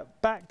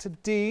 Back to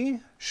D,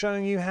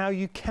 showing you how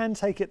you can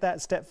take it that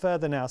step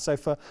further now. So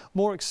for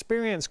more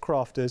experienced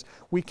crafters,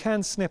 we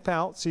can snip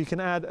out, so you can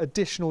add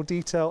additional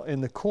detail in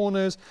the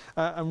corners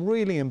and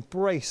really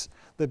embrace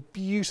the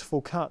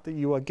beautiful cut that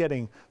you are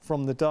getting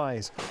from the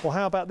dies. Or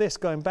how about this,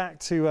 going back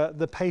to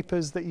the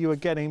papers that you are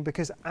getting,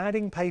 because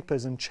adding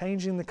papers and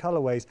changing the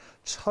colorways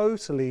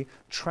totally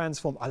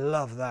transform. I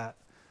love that.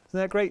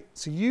 Isn't that great?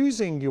 So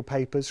using your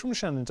papers from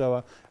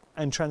Shenandoah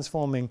and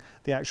transforming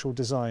the actual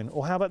design.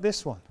 Or how about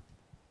this one?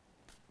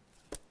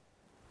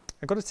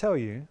 I've got to tell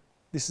you,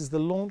 this is the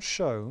launch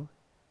show.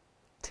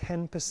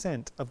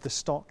 10% of the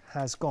stock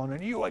has gone,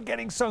 and you are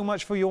getting so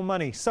much for your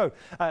money. So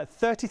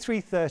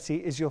 $33.30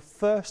 is your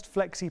first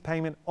flexi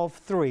payment of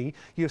 3.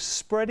 You're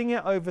spreading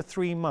it over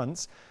 3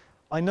 months.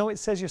 I know it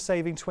says you're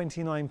saving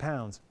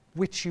 £29,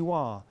 which you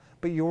are,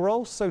 but you're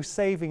also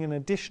saving an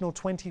additional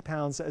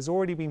 £20 that has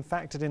already been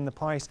factored in the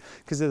price,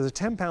 because there's a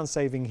 £10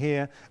 saving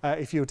here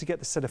if you were to get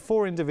the set of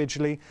 4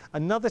 individually,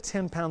 another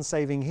 £10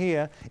 saving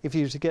here if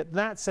you were to get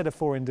that set of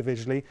 4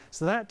 individually.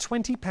 So that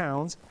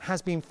 £20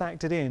 has been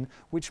factored in,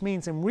 which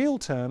means in real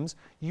terms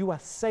you are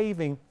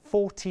saving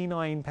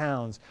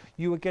 £49.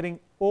 You are getting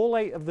all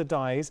 8 of the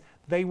dies.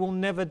 They will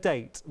never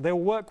date. They'll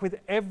work with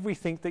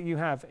everything that you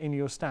have in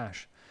your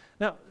stash.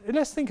 Now,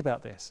 let's think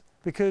about this,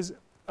 because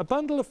a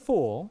bundle of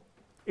 4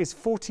 is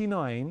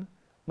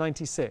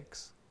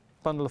 £49.96,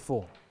 bundle of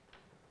 4.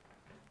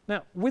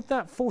 Now, with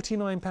that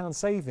 £49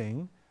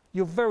 saving,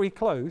 you're very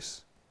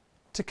close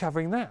to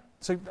covering that.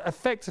 So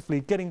effectively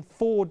getting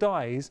 4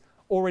 dies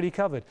already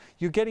covered.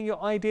 You're getting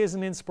your ideas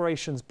and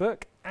inspirations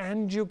book,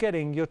 and you're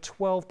getting your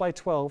 12 by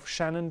 12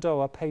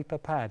 Shenandoah paper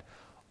pad.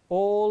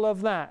 All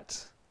of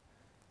that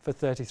for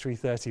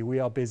 $33.30. We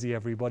are busy,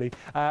 everybody.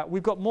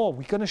 We've got more.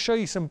 We're going to show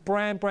you some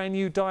brand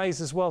new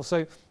dies as well.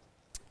 So,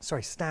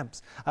 sorry,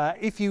 stamps.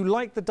 If you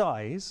like the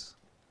dies,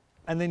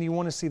 and then you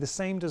want to see the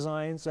same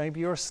designs, maybe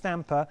you're a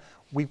stamper,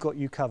 we've got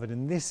you covered.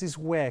 And this is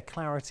where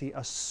Clarity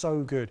are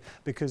so good,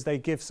 because they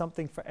give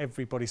something for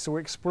everybody. So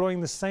we're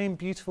exploring the same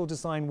beautiful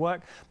design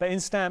work, but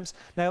in stamps.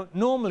 Now,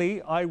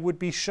 normally I would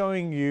be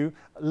showing you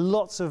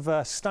lots of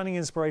stunning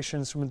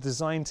inspirations from the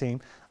design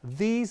team.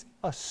 These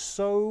are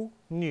so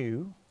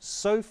new,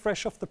 so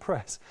fresh off the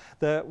press,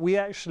 that we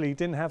actually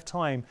didn't have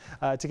time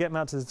to get them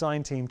out to the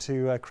design team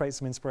to create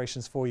some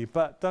inspirations for you.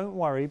 But don't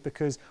worry,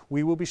 because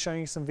we will be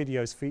showing you some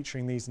videos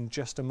featuring these in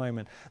just a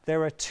moment.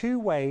 They're a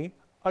two-way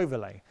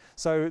overlay.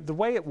 So the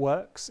way it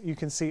works, you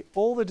can see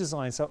all the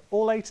designs. So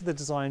all 8 of the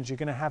designs, you're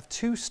going to have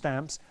 2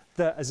 stamps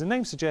that, as the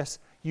name suggests,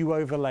 you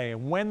overlay.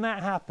 And when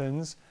that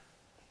happens,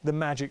 the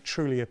magic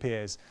truly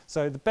appears.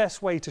 So the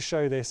best way to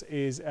show this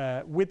is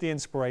with the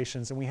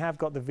inspirations, and we have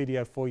got the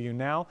video for you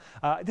now.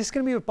 This is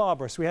going to be with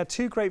Barbara. So we had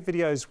 2 great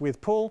videos with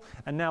Paul,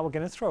 and now we're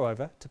going to throw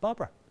over to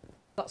Barbara.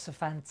 Lots of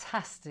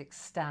fantastic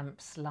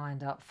stamps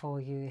lined up for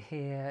you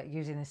here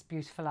using this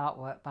beautiful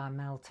artwork by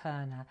Mel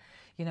Turner.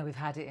 You know, we've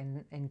had it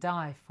in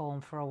die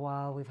form for a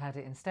while, we've had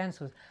it in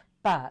stencils,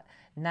 but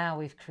now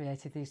we've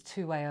created these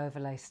 2-way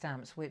overlay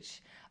stamps,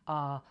 which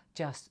are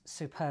just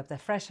superb. They're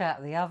fresh out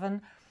of the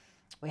oven.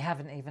 We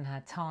haven't even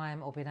had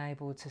time or been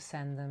able to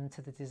send them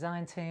to the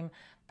design team,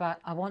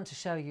 but I want to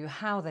show you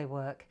how they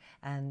work,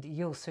 and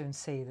you'll soon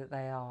see that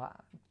they are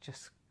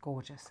just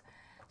gorgeous.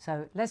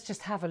 So let's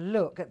just have a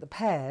look at the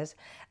pairs,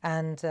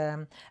 and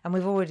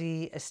we've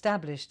already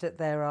established that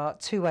there are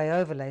 2-way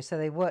overlays, so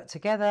they work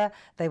together,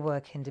 they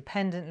work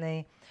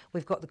independently.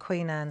 We've got the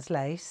Queen Anne's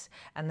lace,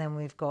 and then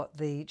we've got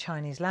the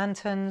Chinese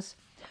lanterns,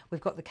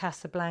 we've got the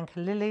Casablanca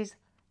lilies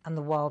and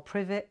the wild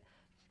privet.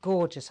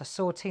 Gorgeous. I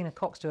saw Tina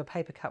Cox do a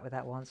paper cut with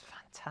that once.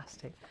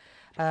 Fantastic.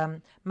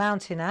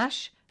 Mountain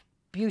ash,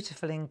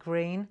 beautiful in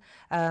green.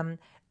 And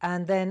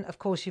then, of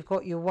course, you've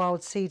got your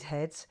wild seed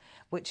heads,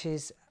 which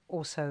is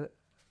also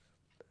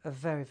a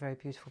very, very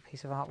beautiful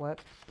piece of artwork.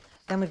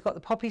 Then we've got the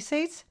poppy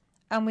seeds,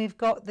 and we've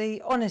got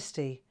the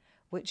honesty,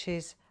 which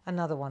is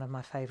another one of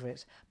my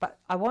favourites. But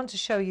I want to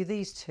show you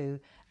these 2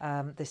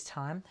 this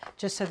time,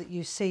 just so that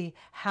you see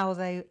how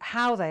they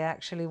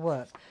actually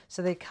work.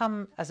 So they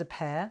come as a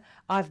pair.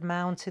 I've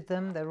mounted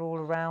them. They're all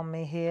around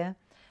me here,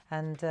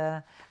 and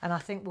I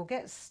think we'll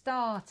get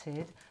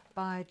started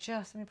by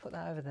just, let me put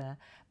that over there,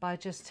 by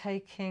just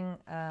taking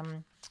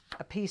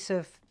a piece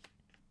of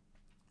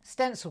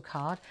stencil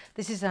card.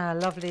 This is our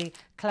lovely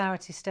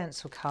Clarity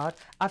stencil card.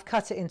 I've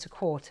cut it into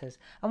quarters,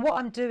 and what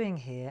I'm doing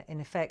here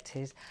in effect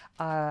is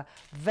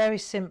very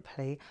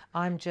simply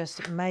I'm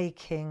just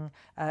making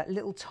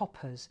little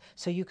toppers,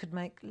 so you could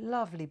make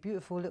lovely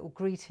beautiful little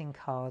greeting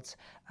cards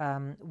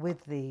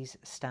with these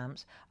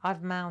stamps.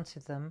 I've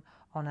mounted them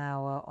on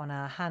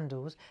our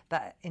handles.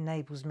 That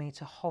enables me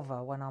to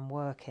hover when I'm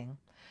working.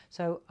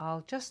 So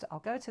I'll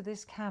go to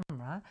this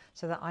camera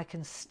so that I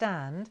can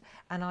stand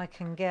and I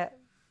can get,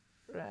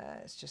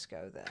 let's just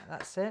go there,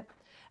 that's it.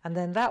 And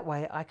then that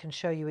way I can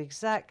show you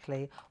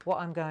exactly what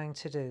I'm going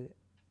to do.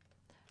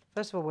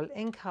 First of all, we'll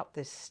ink up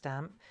this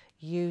stamp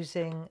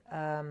using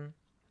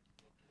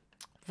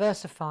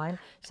VersaFine.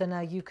 So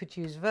now you could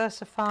use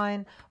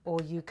VersaFine, or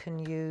you can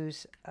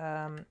use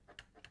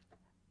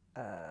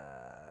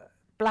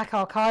Black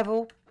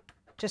Archival,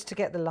 just to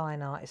get the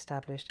line art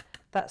established.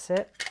 That's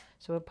it.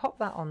 So we'll pop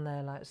that on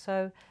there like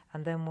so,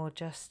 and then we'll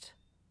just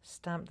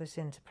stamp this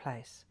into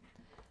place.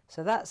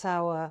 So that's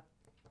our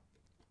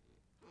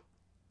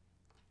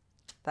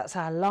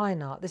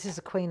line art. This is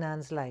a Queen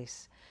Anne's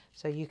lace.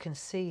 So you can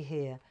see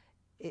here,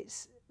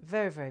 it's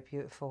very, very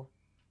beautiful.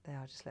 There,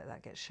 I'll just let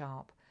that get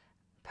sharp.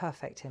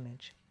 Perfect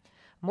image.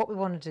 And what we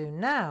want to do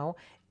now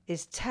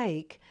is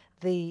take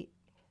the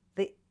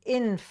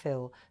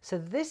infill. So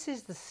this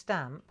is the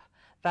stamp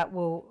that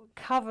will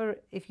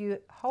cover, if you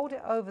hold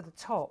it over the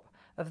top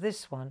of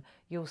this one,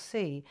 you'll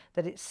see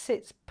that it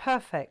sits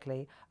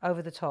perfectly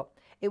over the top.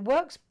 It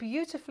works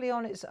beautifully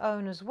on its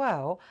own as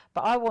well,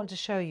 but I want to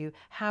show you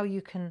how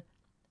you can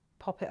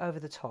pop it over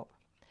the top,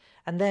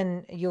 and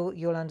then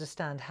you'll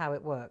understand how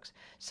it works.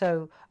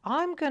 So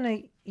I'm going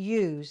to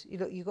use,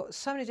 you've got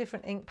so many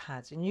different ink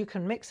pads, and you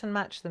can mix and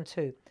match them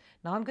too.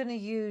 Now I'm going to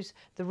use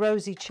the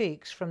Rosy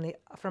Cheeks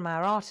from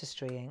our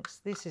Artistry inks.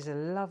 This is a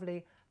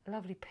lovely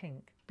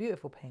pink,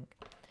 beautiful pink,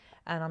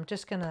 and I'm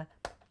just going to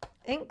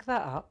ink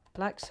that up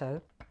like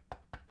so.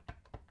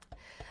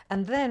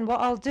 And then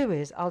what I'll do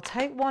is I'll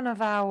take one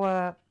of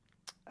our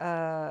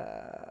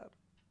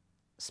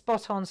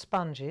spot-on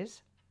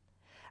sponges,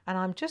 and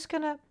I'm just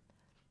going to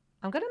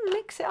I'm going to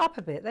mix it up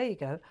a bit. There you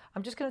go.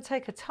 I'm just going to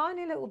take a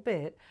tiny little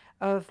bit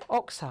of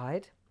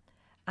oxide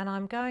and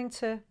I'm going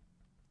to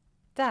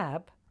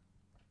dab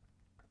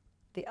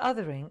the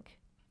other ink.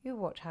 You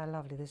watch how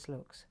lovely this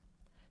looks.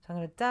 So I'm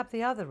going to dab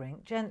the other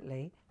ink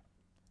gently,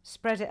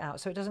 spread it out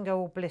so it doesn't go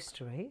all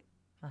blistery.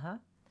 And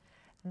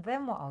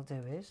then what I'll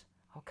do is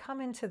I'll come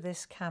into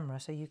this camera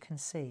so you can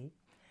see,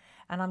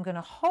 and I'm going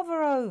to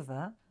hover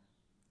over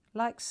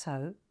like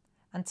so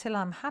until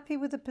I'm happy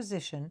with the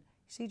position.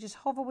 See, just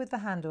hover with the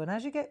handle, and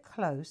as you get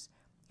close,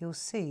 you'll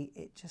see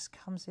it just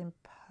comes in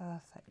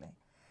perfectly.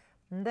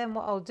 And then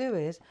what I'll do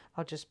is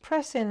I'll just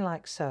press in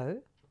like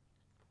so,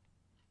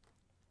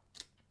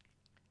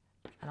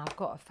 and I've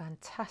got a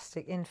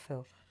fantastic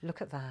infill.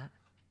 Look at that.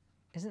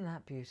 Isn't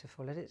that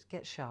beautiful? Let it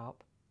get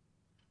sharp.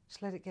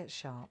 Just let it get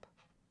sharp.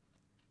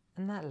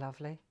 Isn't that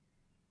lovely?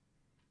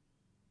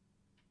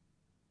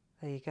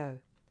 There you go.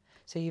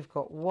 So you've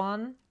got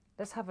one.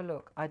 Let's have a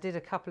look. I did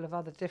a couple of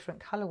other different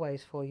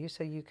colorways for you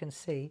so you can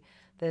see.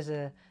 There's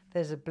a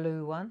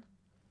blue one.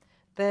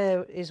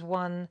 There is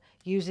one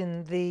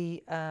using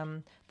the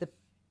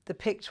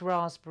picked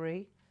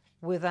raspberry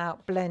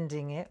without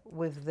blending it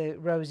with the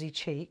rosy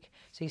cheek.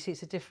 So you see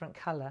it's a different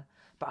color.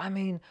 But I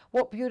mean,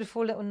 what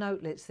beautiful little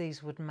notelets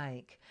these would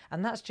make.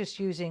 And that's just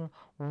using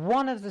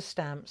one of the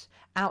stamps,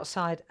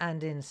 outside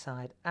and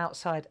inside,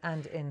 outside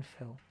and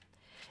infill.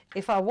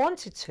 If I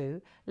wanted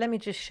to, let me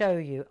just show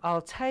you.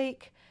 I'll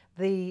take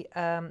the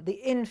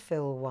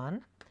infill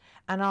one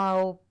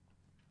and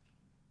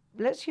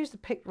let's use the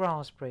picked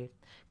raspberry.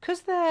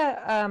 Because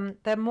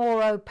they're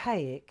more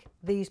opaque,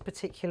 these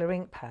particular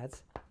ink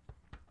pads.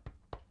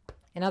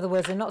 In other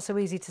words, they're not so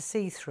easy to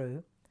see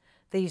through.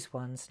 These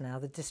ones now,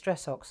 the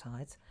Distress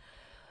Oxides,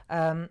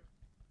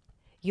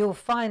 you'll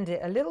find it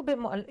a little bit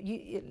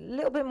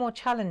more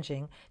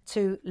challenging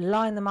to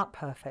line them up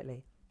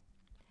perfectly,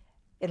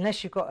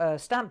 unless you've got a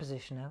stamp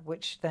positioner,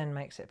 which then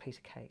makes it a piece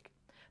of cake.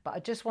 But I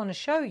just want to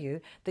show you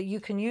that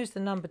you can use the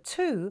number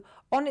 2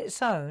 on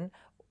its own,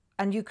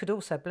 and you could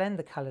also blend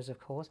the colours, of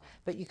course,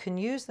 but you can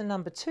use the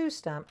number 2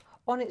 stamp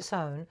on its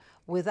own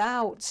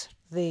without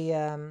the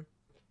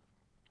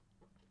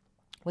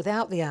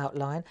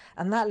outline,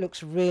 and that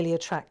looks really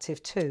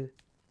attractive too.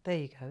 There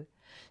you go.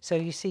 So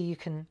you see, you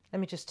can, let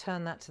me just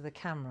turn that to the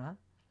camera.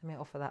 Let me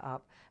offer that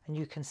up, and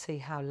you can see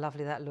how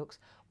lovely that looks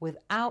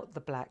without the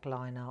black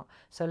line art.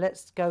 So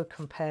let's go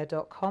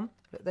compare.com.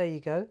 Look, there you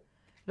go.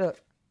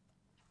 Look.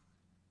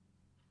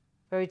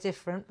 Very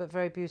different, but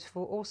very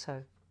beautiful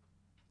also.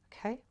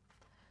 Okay.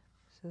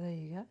 So there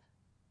you go.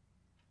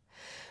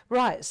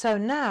 Right, so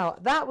now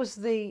that was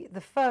the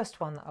first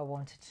one that I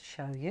wanted to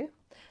show you.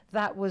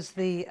 That was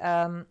the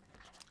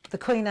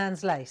Queen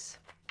Anne's lace.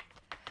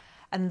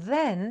 And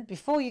then,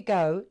 before you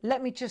go,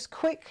 let me just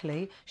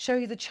quickly show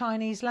you the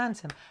Chinese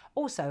lantern.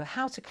 Also,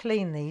 how to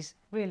clean these,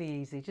 really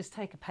easy. Just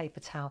take a paper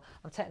towel.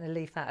 I'm taking a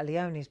leaf out of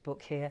Leonie's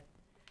book here,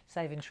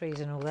 Saving Trees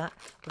and all that.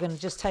 We're going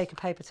to just take a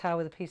paper towel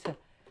with a piece of,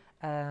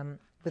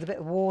 with a bit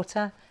of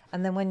water,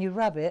 and then when you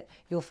rub it,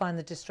 you'll find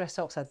the Distress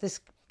Oxide. This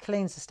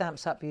cleans the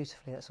stamps up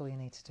beautifully. That's all you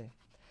need to do.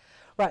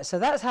 Right, so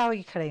that's how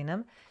you clean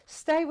them.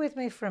 Stay with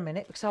me for a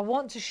minute because I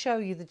want to show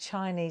you the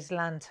Chinese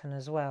lantern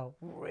as well.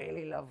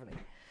 Really lovely.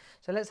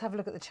 So let's have a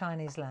look at the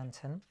Chinese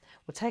lantern.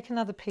 We'll take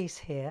another piece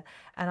here,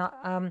 and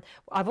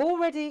I've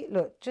already,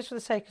 look, just for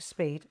the sake of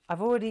speed,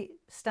 I've already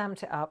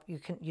stamped it up.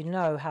 You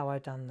know how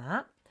I've done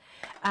that,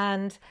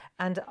 and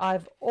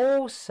I've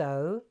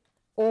also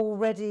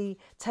already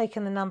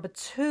taken the number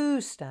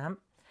 2 stamp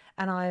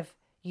and I've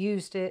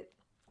used it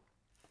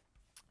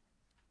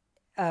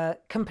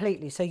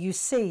completely. So you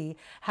see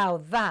how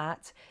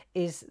that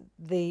is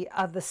the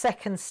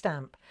second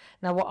stamp.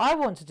 Now what I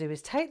want to do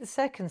is take the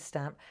second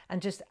stamp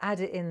and just add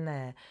it in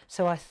there.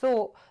 So I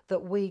thought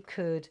that we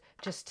could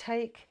just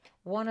take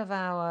one of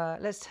our,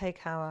 let's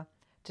take our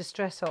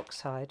Distress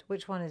Oxide.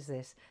 Which one is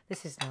this?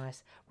 This is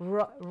nice.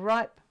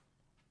 Ripe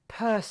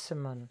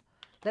Persimmon.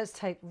 Let's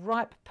take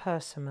Ripe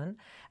Persimmon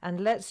and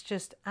let's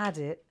just add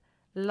it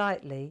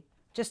lightly,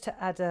 just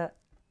to add a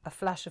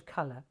flash of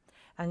colour.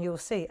 And you'll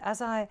see,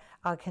 as I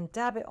can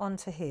dab it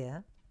onto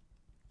here,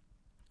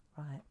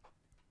 right,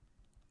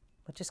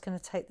 we're just going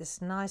to take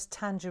this nice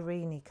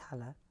tangerine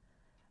colour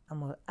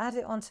and we'll add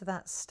it onto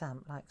that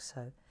stamp like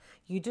so.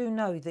 You do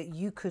know that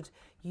you could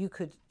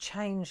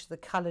change the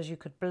colours, you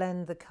could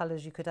blend the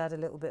colours, you could add a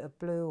little bit of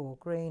blue or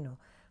green or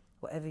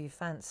whatever you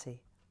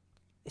fancy,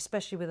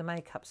 especially with a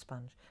makeup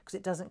sponge, because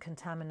it doesn't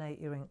contaminate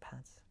your ink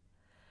pads.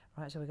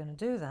 Right, so we're going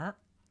to do that,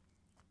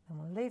 and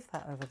we'll leave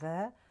that over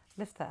there,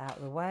 lift that out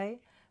of the way.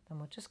 Then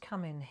we'll just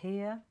come in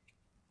here,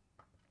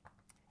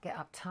 get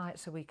up tight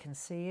so we can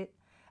see it,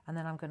 and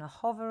then I'm going to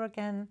hover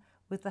again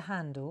with the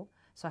handle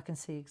so I can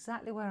see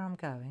exactly where I'm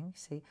going.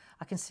 See,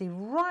 I can see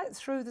right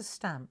through the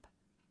stamp,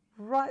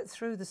 right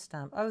through the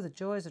stamp. Oh, the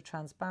joys of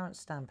transparent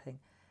stamping.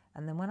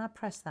 And then when I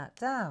press that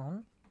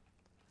down,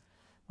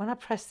 when I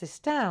press this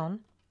down,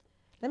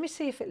 let me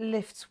see if it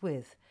lifts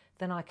with,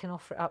 then I can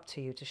offer it up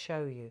to you to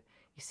show you.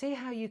 You see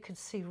how you can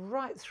see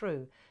right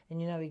through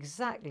and you know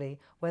exactly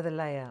where the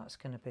layout's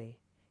going to be.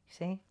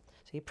 See?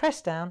 So you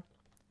press down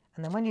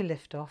And then when you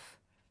lift off,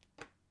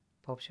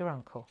 Bob's your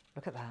uncle.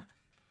 Look at that.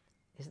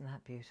 Isn't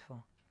that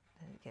beautiful?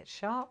 Then it gets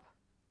sharp,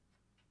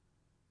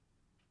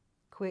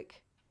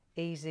 quick,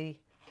 easy,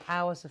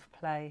 hours of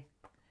play.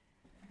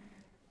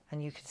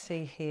 And you can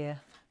see here,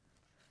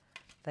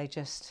 they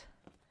just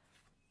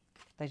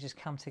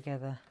come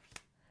together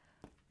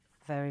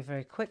very,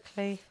 very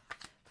quickly,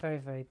 very,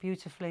 very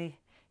beautifully.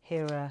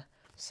 Here are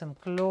some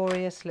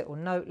glorious little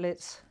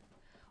notelets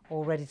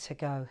all ready to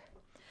go.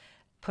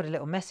 Put a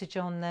little message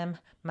on them,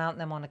 mount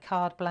them on a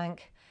card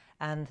blank,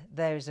 and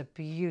there is a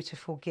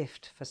beautiful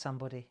gift for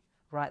somebody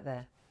right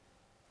there.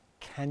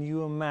 Can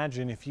you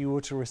imagine if you were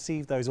to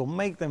receive those or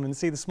make them and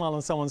see the smile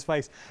on someone's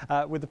face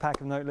with the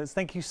pack of notelets?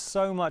 Thank you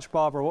so much,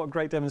 Barbara. What a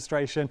great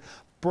demonstration.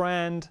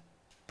 Brand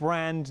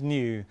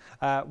new.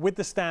 With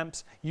the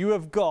stamps, you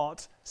have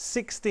got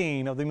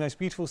 16 of the most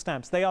beautiful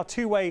stamps. They are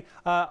two-way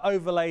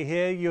overlay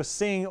here. You're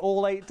seeing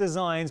all 8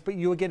 designs, but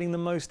you are getting the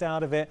most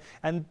out of it.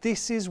 And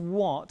this is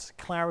what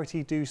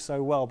Clarity do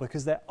so well,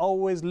 because they're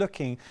always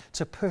looking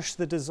to push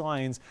the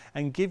designs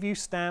and give you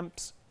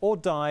stamps or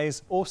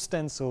dies or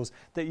stencils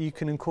that you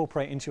can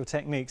incorporate into your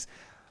techniques.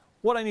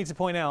 What I need to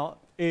point out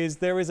is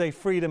there is a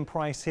Freedom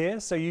price here,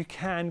 so you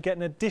can get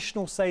an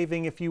additional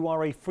saving if you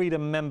are a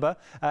Freedom member,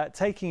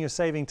 taking your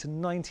saving to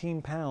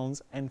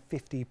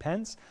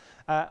 £19.50.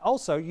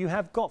 Also, you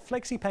have got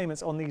flexi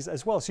payments on these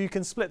as well, so you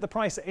can split the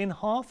price in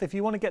half if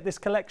you want to get this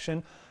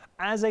collection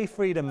as a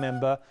Freedom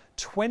member.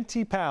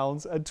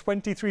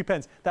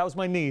 £20.23. That was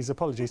my knees,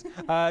 apologies.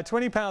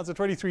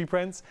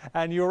 £20.23,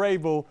 and you're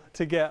able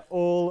to get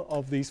all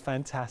of these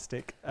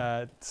fantastic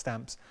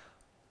stamps.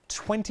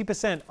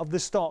 20% of the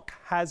stock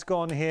has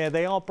gone here.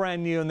 They are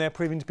brand new and they're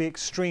proving to be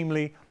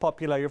extremely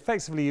popular.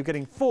 You're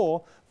getting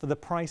 4 for the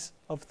price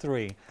of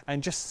 3.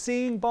 And just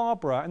seeing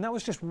Barbara, and that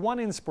was just one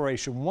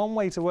inspiration, one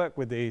way to work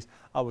with these,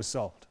 I was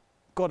sold.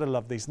 Gotta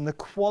love these. And the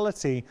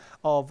quality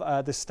of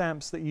the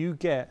stamps that you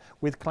get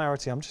with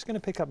Clarity, I'm just going to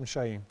pick up and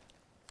show you.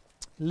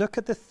 Look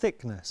at the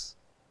thickness.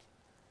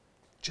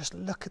 Just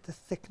look at the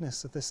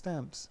thickness of the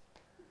stamps.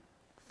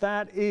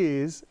 That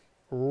is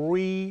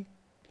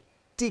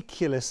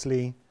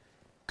ridiculously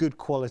good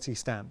quality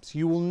stamps.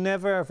 You will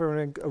never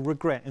ever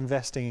regret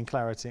investing in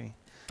Clarity.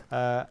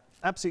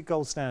 Absolute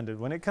gold standard.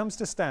 When it comes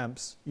to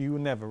stamps, you will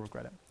never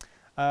regret it.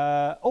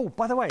 Oh,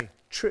 by the way,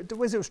 it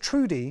was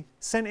Trudy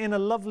sent in a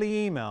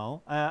lovely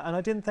email, and I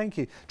didn't thank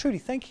you. Trudy,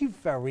 thank you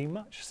very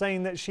much,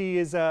 saying that she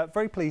is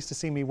very pleased to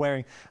see me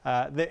wearing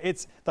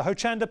it's the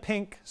Hochanda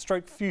pink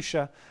stroke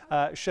fuchsia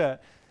shirt.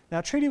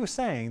 Now, Trudy was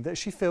saying that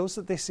she feels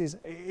that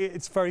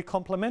it's very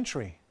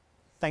complimentary.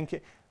 Thank you.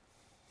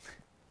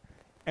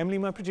 Emily,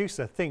 my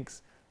producer,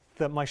 thinks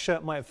that my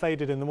shirt might have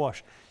faded in the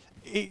wash.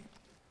 It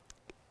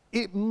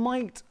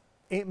might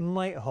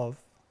have,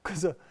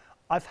 because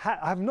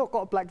I've not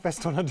got a black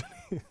vest on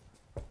underneath.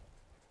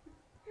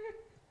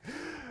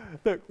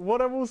 Look,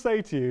 what I will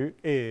say to you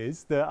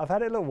is that I've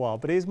had it a little while,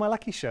 but it is my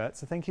lucky shirt,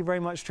 so thank you very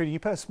much, Trudy. You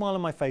put a smile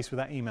on my face with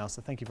that email, so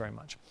thank you very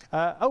much.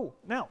 Oh,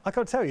 now, I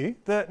got to tell you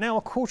that now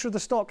a quarter of the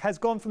stock has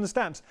gone from the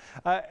stamps.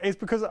 It's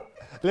because,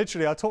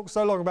 literally, I talked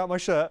so long about my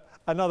shirt,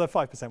 another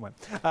 5% went.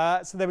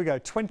 So there we go,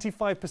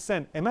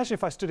 25%. Imagine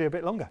if I stood here a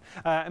bit longer.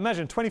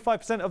 Imagine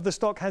 25% of the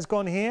stock has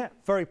gone here.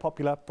 Very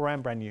popular,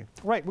 brand new.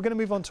 Right, we're going to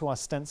move on to our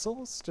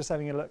stencils, just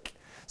having a look.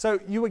 So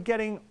you were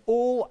getting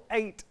all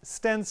 8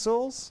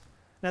 stencils.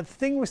 Now, the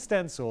thing with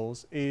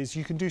stencils is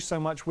you can do so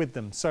much with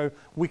them. So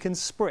we can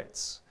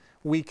spritz,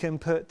 we can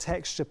put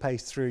texture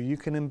paste through, you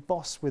can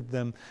emboss with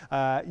them,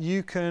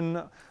 you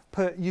can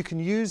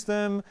use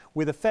them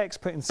with effects,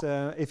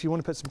 if you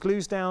want to put some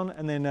glues down,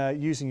 and then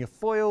using your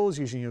foils,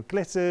 using your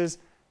glitters,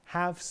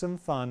 have some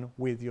fun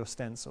with your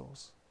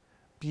stencils.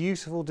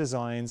 Beautiful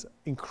designs,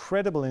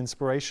 incredible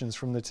inspirations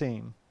from the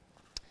team.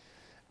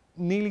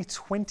 Nearly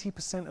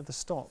 20% of the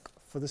stock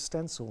for the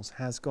stencils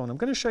has gone. I'm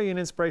going to show you an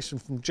inspiration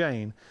from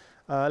Jane.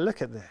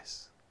 Look at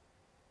this.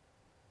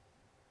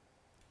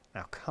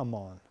 Now, come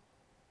on.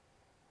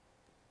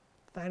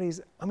 That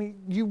is, I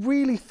mean, you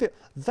really feel,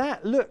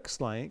 that looks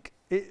like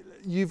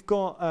you've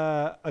got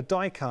a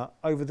die cut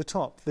over the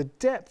top. The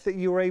depth that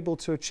you're able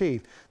to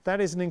achieve, that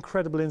is an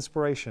incredible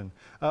inspiration.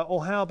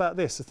 Or how about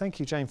this? So thank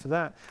you, Jane, for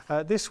that.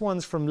 This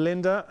one's from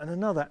Linda, and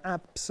another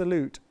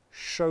absolute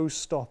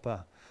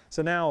showstopper.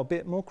 So now a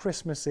bit more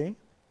Christmassy.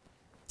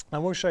 I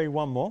will show you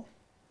one more.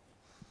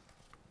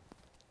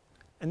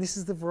 And this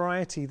is the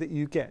variety that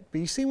you get. But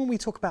you see, when we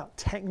talk about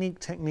technique,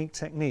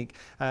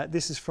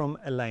 this is from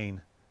Elaine.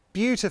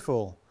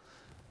 Beautiful.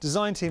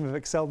 Design team have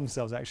excelled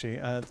themselves, actually,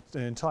 the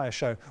entire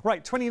show.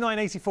 Right,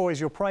 $29.84 is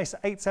your price,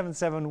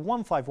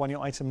 877-151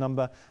 your item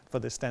number for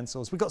the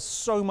stencils. We've got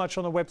so much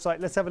on the website.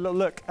 Let's have a little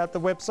look at the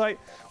website.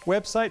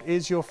 Website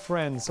is your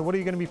friend. So what are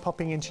you going to be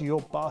popping into your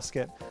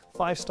basket?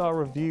 5-star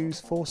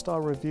reviews,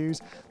 4-star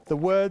reviews. The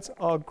words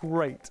are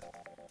great.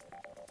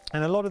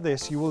 And a lot of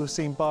this you will have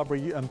seen Barbara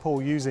and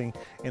Paul using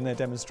in their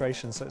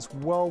demonstrations, so it's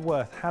well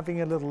worth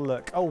having a little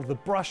look. Oh, the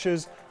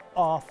brushes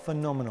are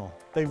phenomenal.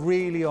 They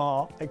really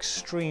are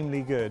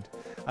extremely good.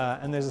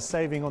 and there's a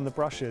saving on the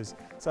brushes.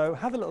 So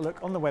have a little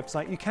look on the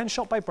website. You can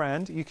shop by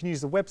brand. You can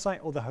use the website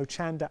or the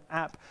Hochanda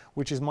app,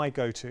 which is my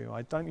go-to.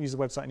 I don't use the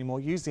website anymore.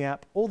 Use the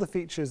app. All the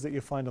features that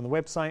you find on the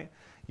website,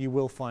 you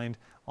will find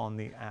on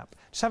the app.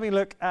 Just having a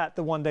look at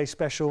the one-day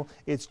special.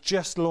 It's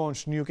just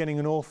launched and you're getting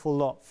an awful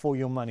lot for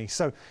your money.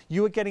 So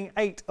you are getting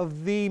 8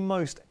 of the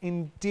most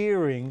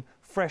endearing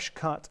fresh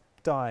cut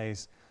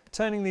dies.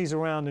 Turning these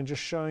around and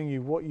just showing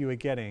you what you are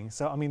getting.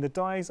 So, I mean, the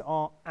dies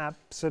are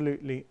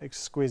absolutely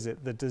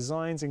exquisite. The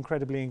design's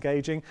incredibly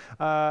engaging.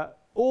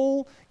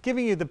 All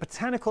giving you the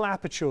botanical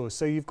apertures.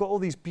 So you've got all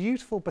these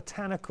beautiful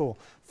botanical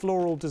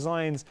floral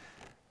designs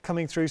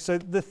coming through. So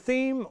the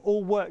theme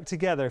all work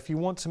together if you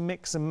want to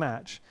mix and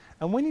match.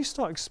 And when you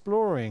start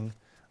exploring,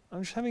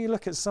 I'm just having a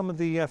look at some of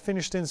the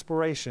finished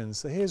inspirations.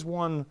 So here's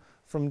one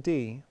from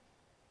D.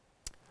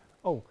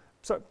 Oh,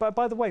 sorry,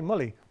 by the way,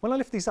 Molly, when I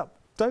lift these up,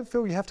 don't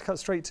feel you have to cut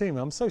straight to me.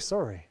 I'm so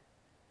sorry.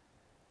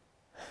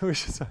 Here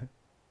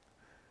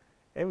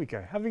we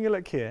go. Having a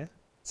look here.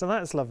 So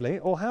that's lovely.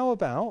 Or how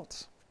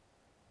about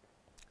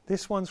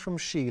this one's from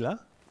Sheila.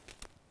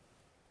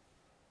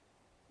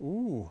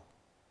 Ooh.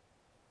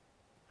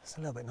 That's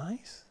a little bit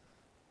nice.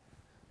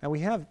 Now we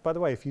have, by the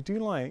way, if you do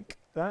like,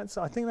 I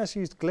think that's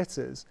used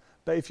glitters.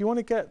 But if you want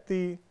to get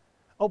the,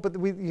 oh, but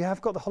you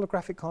have got the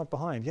holographic card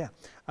behind, yeah.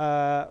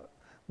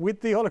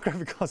 With the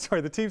holographic card,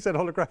 sorry, the team said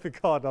holographic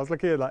card. I was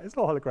looking at it like, it's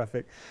not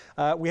holographic.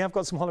 We have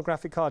got some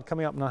holographic card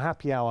coming up in our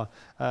happy hour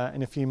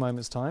in a few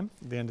moments' time,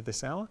 at the end of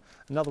this hour.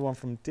 Another one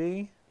from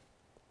D.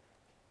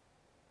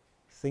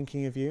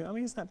 Thinking of you. I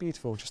mean, isn't that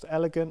beautiful? Just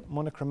elegant,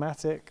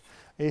 monochromatic.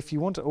 If you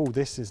want to, oh,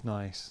 this is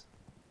nice.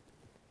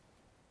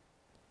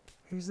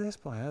 Who's this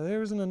by?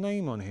 There isn't a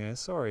name on here,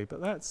 sorry,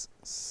 but that's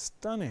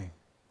stunning.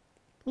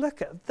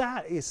 Look at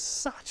that, is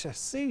such a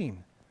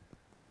scene.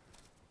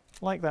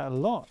 Like that a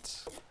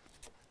lot.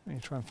 Let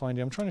me try and find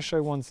you. I'm trying to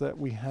show ones that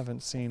we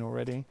haven't seen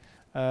already.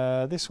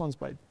 This one's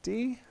by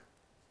D.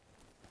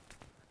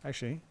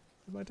 Actually,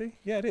 is it by D?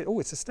 Yeah, it is. Oh,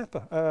 it's a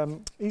stepper.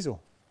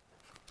 Easel.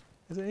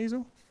 Is it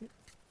easel?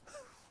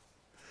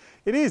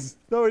 It is.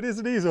 No, it is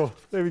an easel.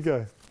 There we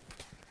go.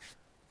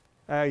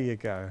 There you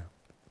go.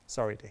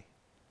 Sorry, D.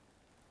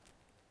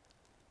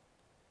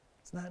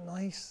 Isn't that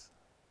nice?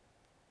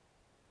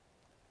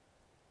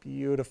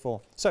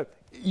 Beautiful. So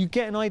you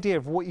get an idea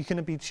of what you're going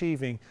to be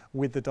achieving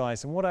with the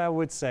dies. And what I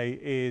would say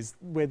is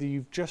whether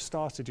you've just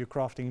started your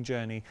crafting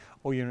journey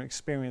or you're an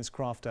experienced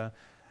crafter,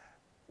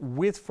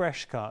 with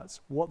fresh cuts,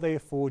 what they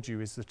afford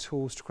you is the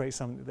tools to create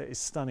something that is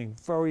stunning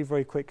very,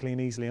 very quickly and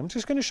easily. I'm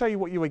just going to show you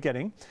what you are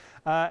getting.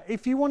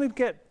 If you want to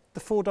get the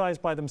 4 dies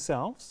by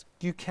themselves,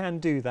 you can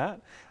do that.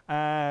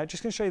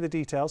 Just going to show you the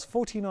details.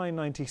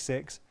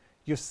 $49.96,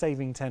 you're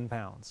saving £10.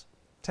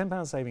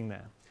 £10 saving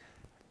there.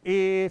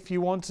 If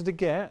you wanted to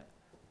get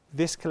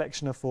this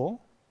collection of 4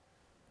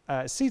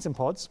 seeds and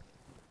pods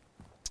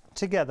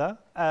together,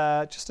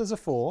 just as a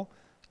 4,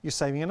 you're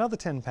saving another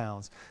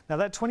 £10. Now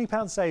that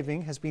 £20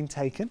 saving has been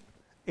taken.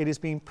 It has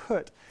been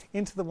put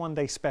into the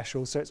one-day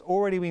special, so it's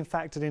already been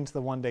factored into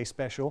the one-day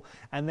special.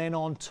 And then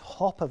on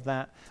top of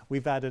that,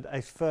 we've added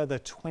a further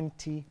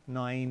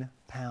 £29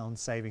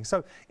 saving.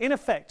 So in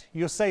effect,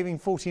 you're saving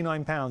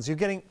 £49. You're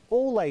getting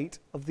all 8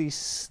 of these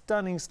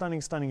stunning,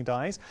 stunning, stunning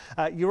dies.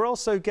 You're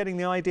also getting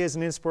the Ideas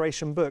and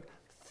Inspiration book,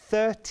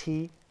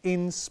 30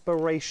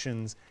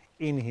 inspirations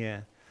in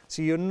here.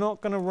 So you're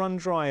not going to run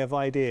dry of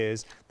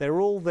ideas. They're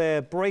all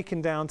there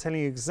breaking down, telling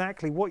you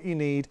exactly what you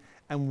need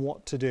and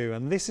what to do.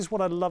 And this is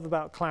what I love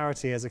about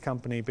Clarity as a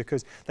company,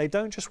 because they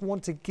don't just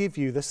want to give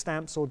you the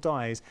stamps or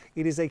dies.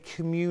 It is a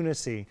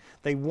community.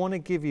 They want to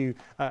give you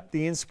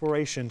the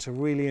inspiration to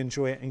really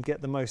enjoy it and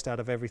get the most out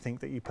of everything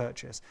that you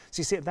purchase.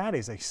 So you see, that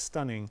is a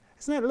stunning,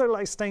 doesn't that look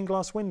like a stained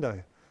glass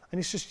window? And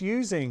it's just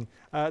using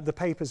the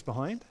papers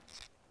behind.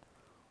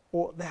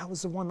 Or that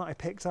was the one that I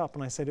picked up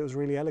and I said it was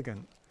really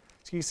elegant.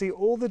 So you see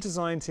all the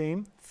design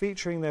team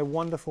featuring their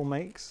wonderful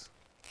makes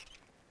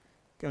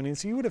going in.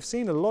 So you would have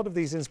seen a lot of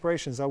these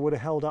inspirations I would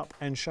have held up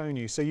and shown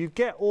you. So you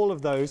get all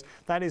of those.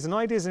 That is an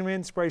Ideas and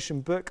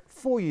Inspiration book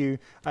for you.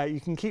 You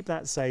can keep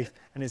that safe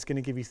and it's going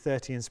to give you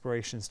 30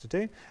 inspirations to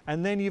do.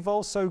 And then you've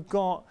also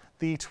got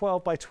the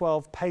 12 by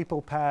 12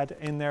 paper pad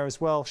in there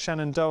as well,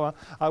 Shenandoah.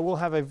 I will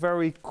have a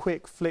very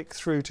quick flick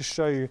through to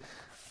show you.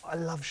 I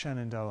love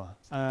Shenandoah.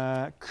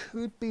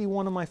 Could be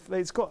one of my,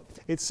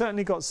 it's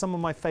certainly got some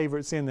of my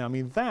favorites in there. I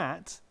mean,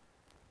 that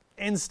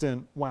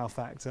instant wow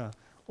factor.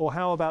 Or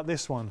how about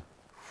this one?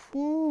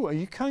 Ooh,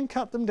 you can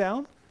cut them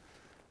down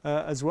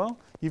as well.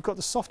 You've got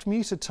the soft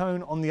muted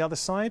tone on the other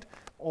side,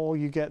 or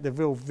you get the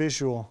real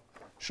visual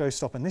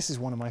showstopper. And this is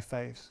one of my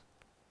faves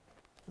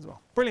as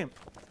well. Brilliant.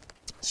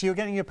 So you're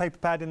getting your paper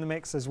pad in the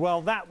mix as well.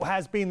 That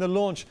has been the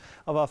launch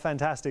of our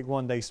fantastic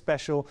one-day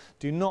special.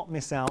 Do not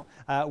miss out.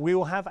 We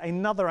will have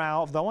another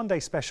hour of the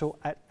one-day special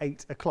at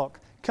 8 o'clock.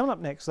 Coming up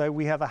next, though,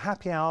 we have a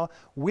happy hour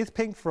with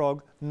Pink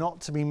Frog, not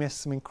to be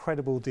missed, some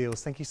incredible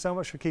deals. Thank you so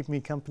much for keeping me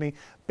company.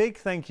 Big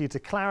thank you to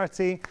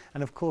Clarity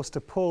and, of course,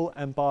 to Paul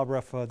and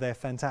Barbara for their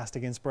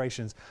fantastic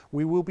inspirations.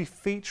 We will be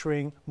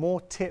featuring more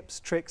tips,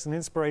 tricks and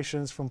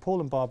inspirations from Paul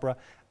and Barbara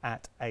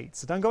at 8.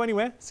 So don't go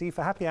anywhere. See you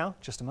for happy hour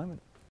just a moment.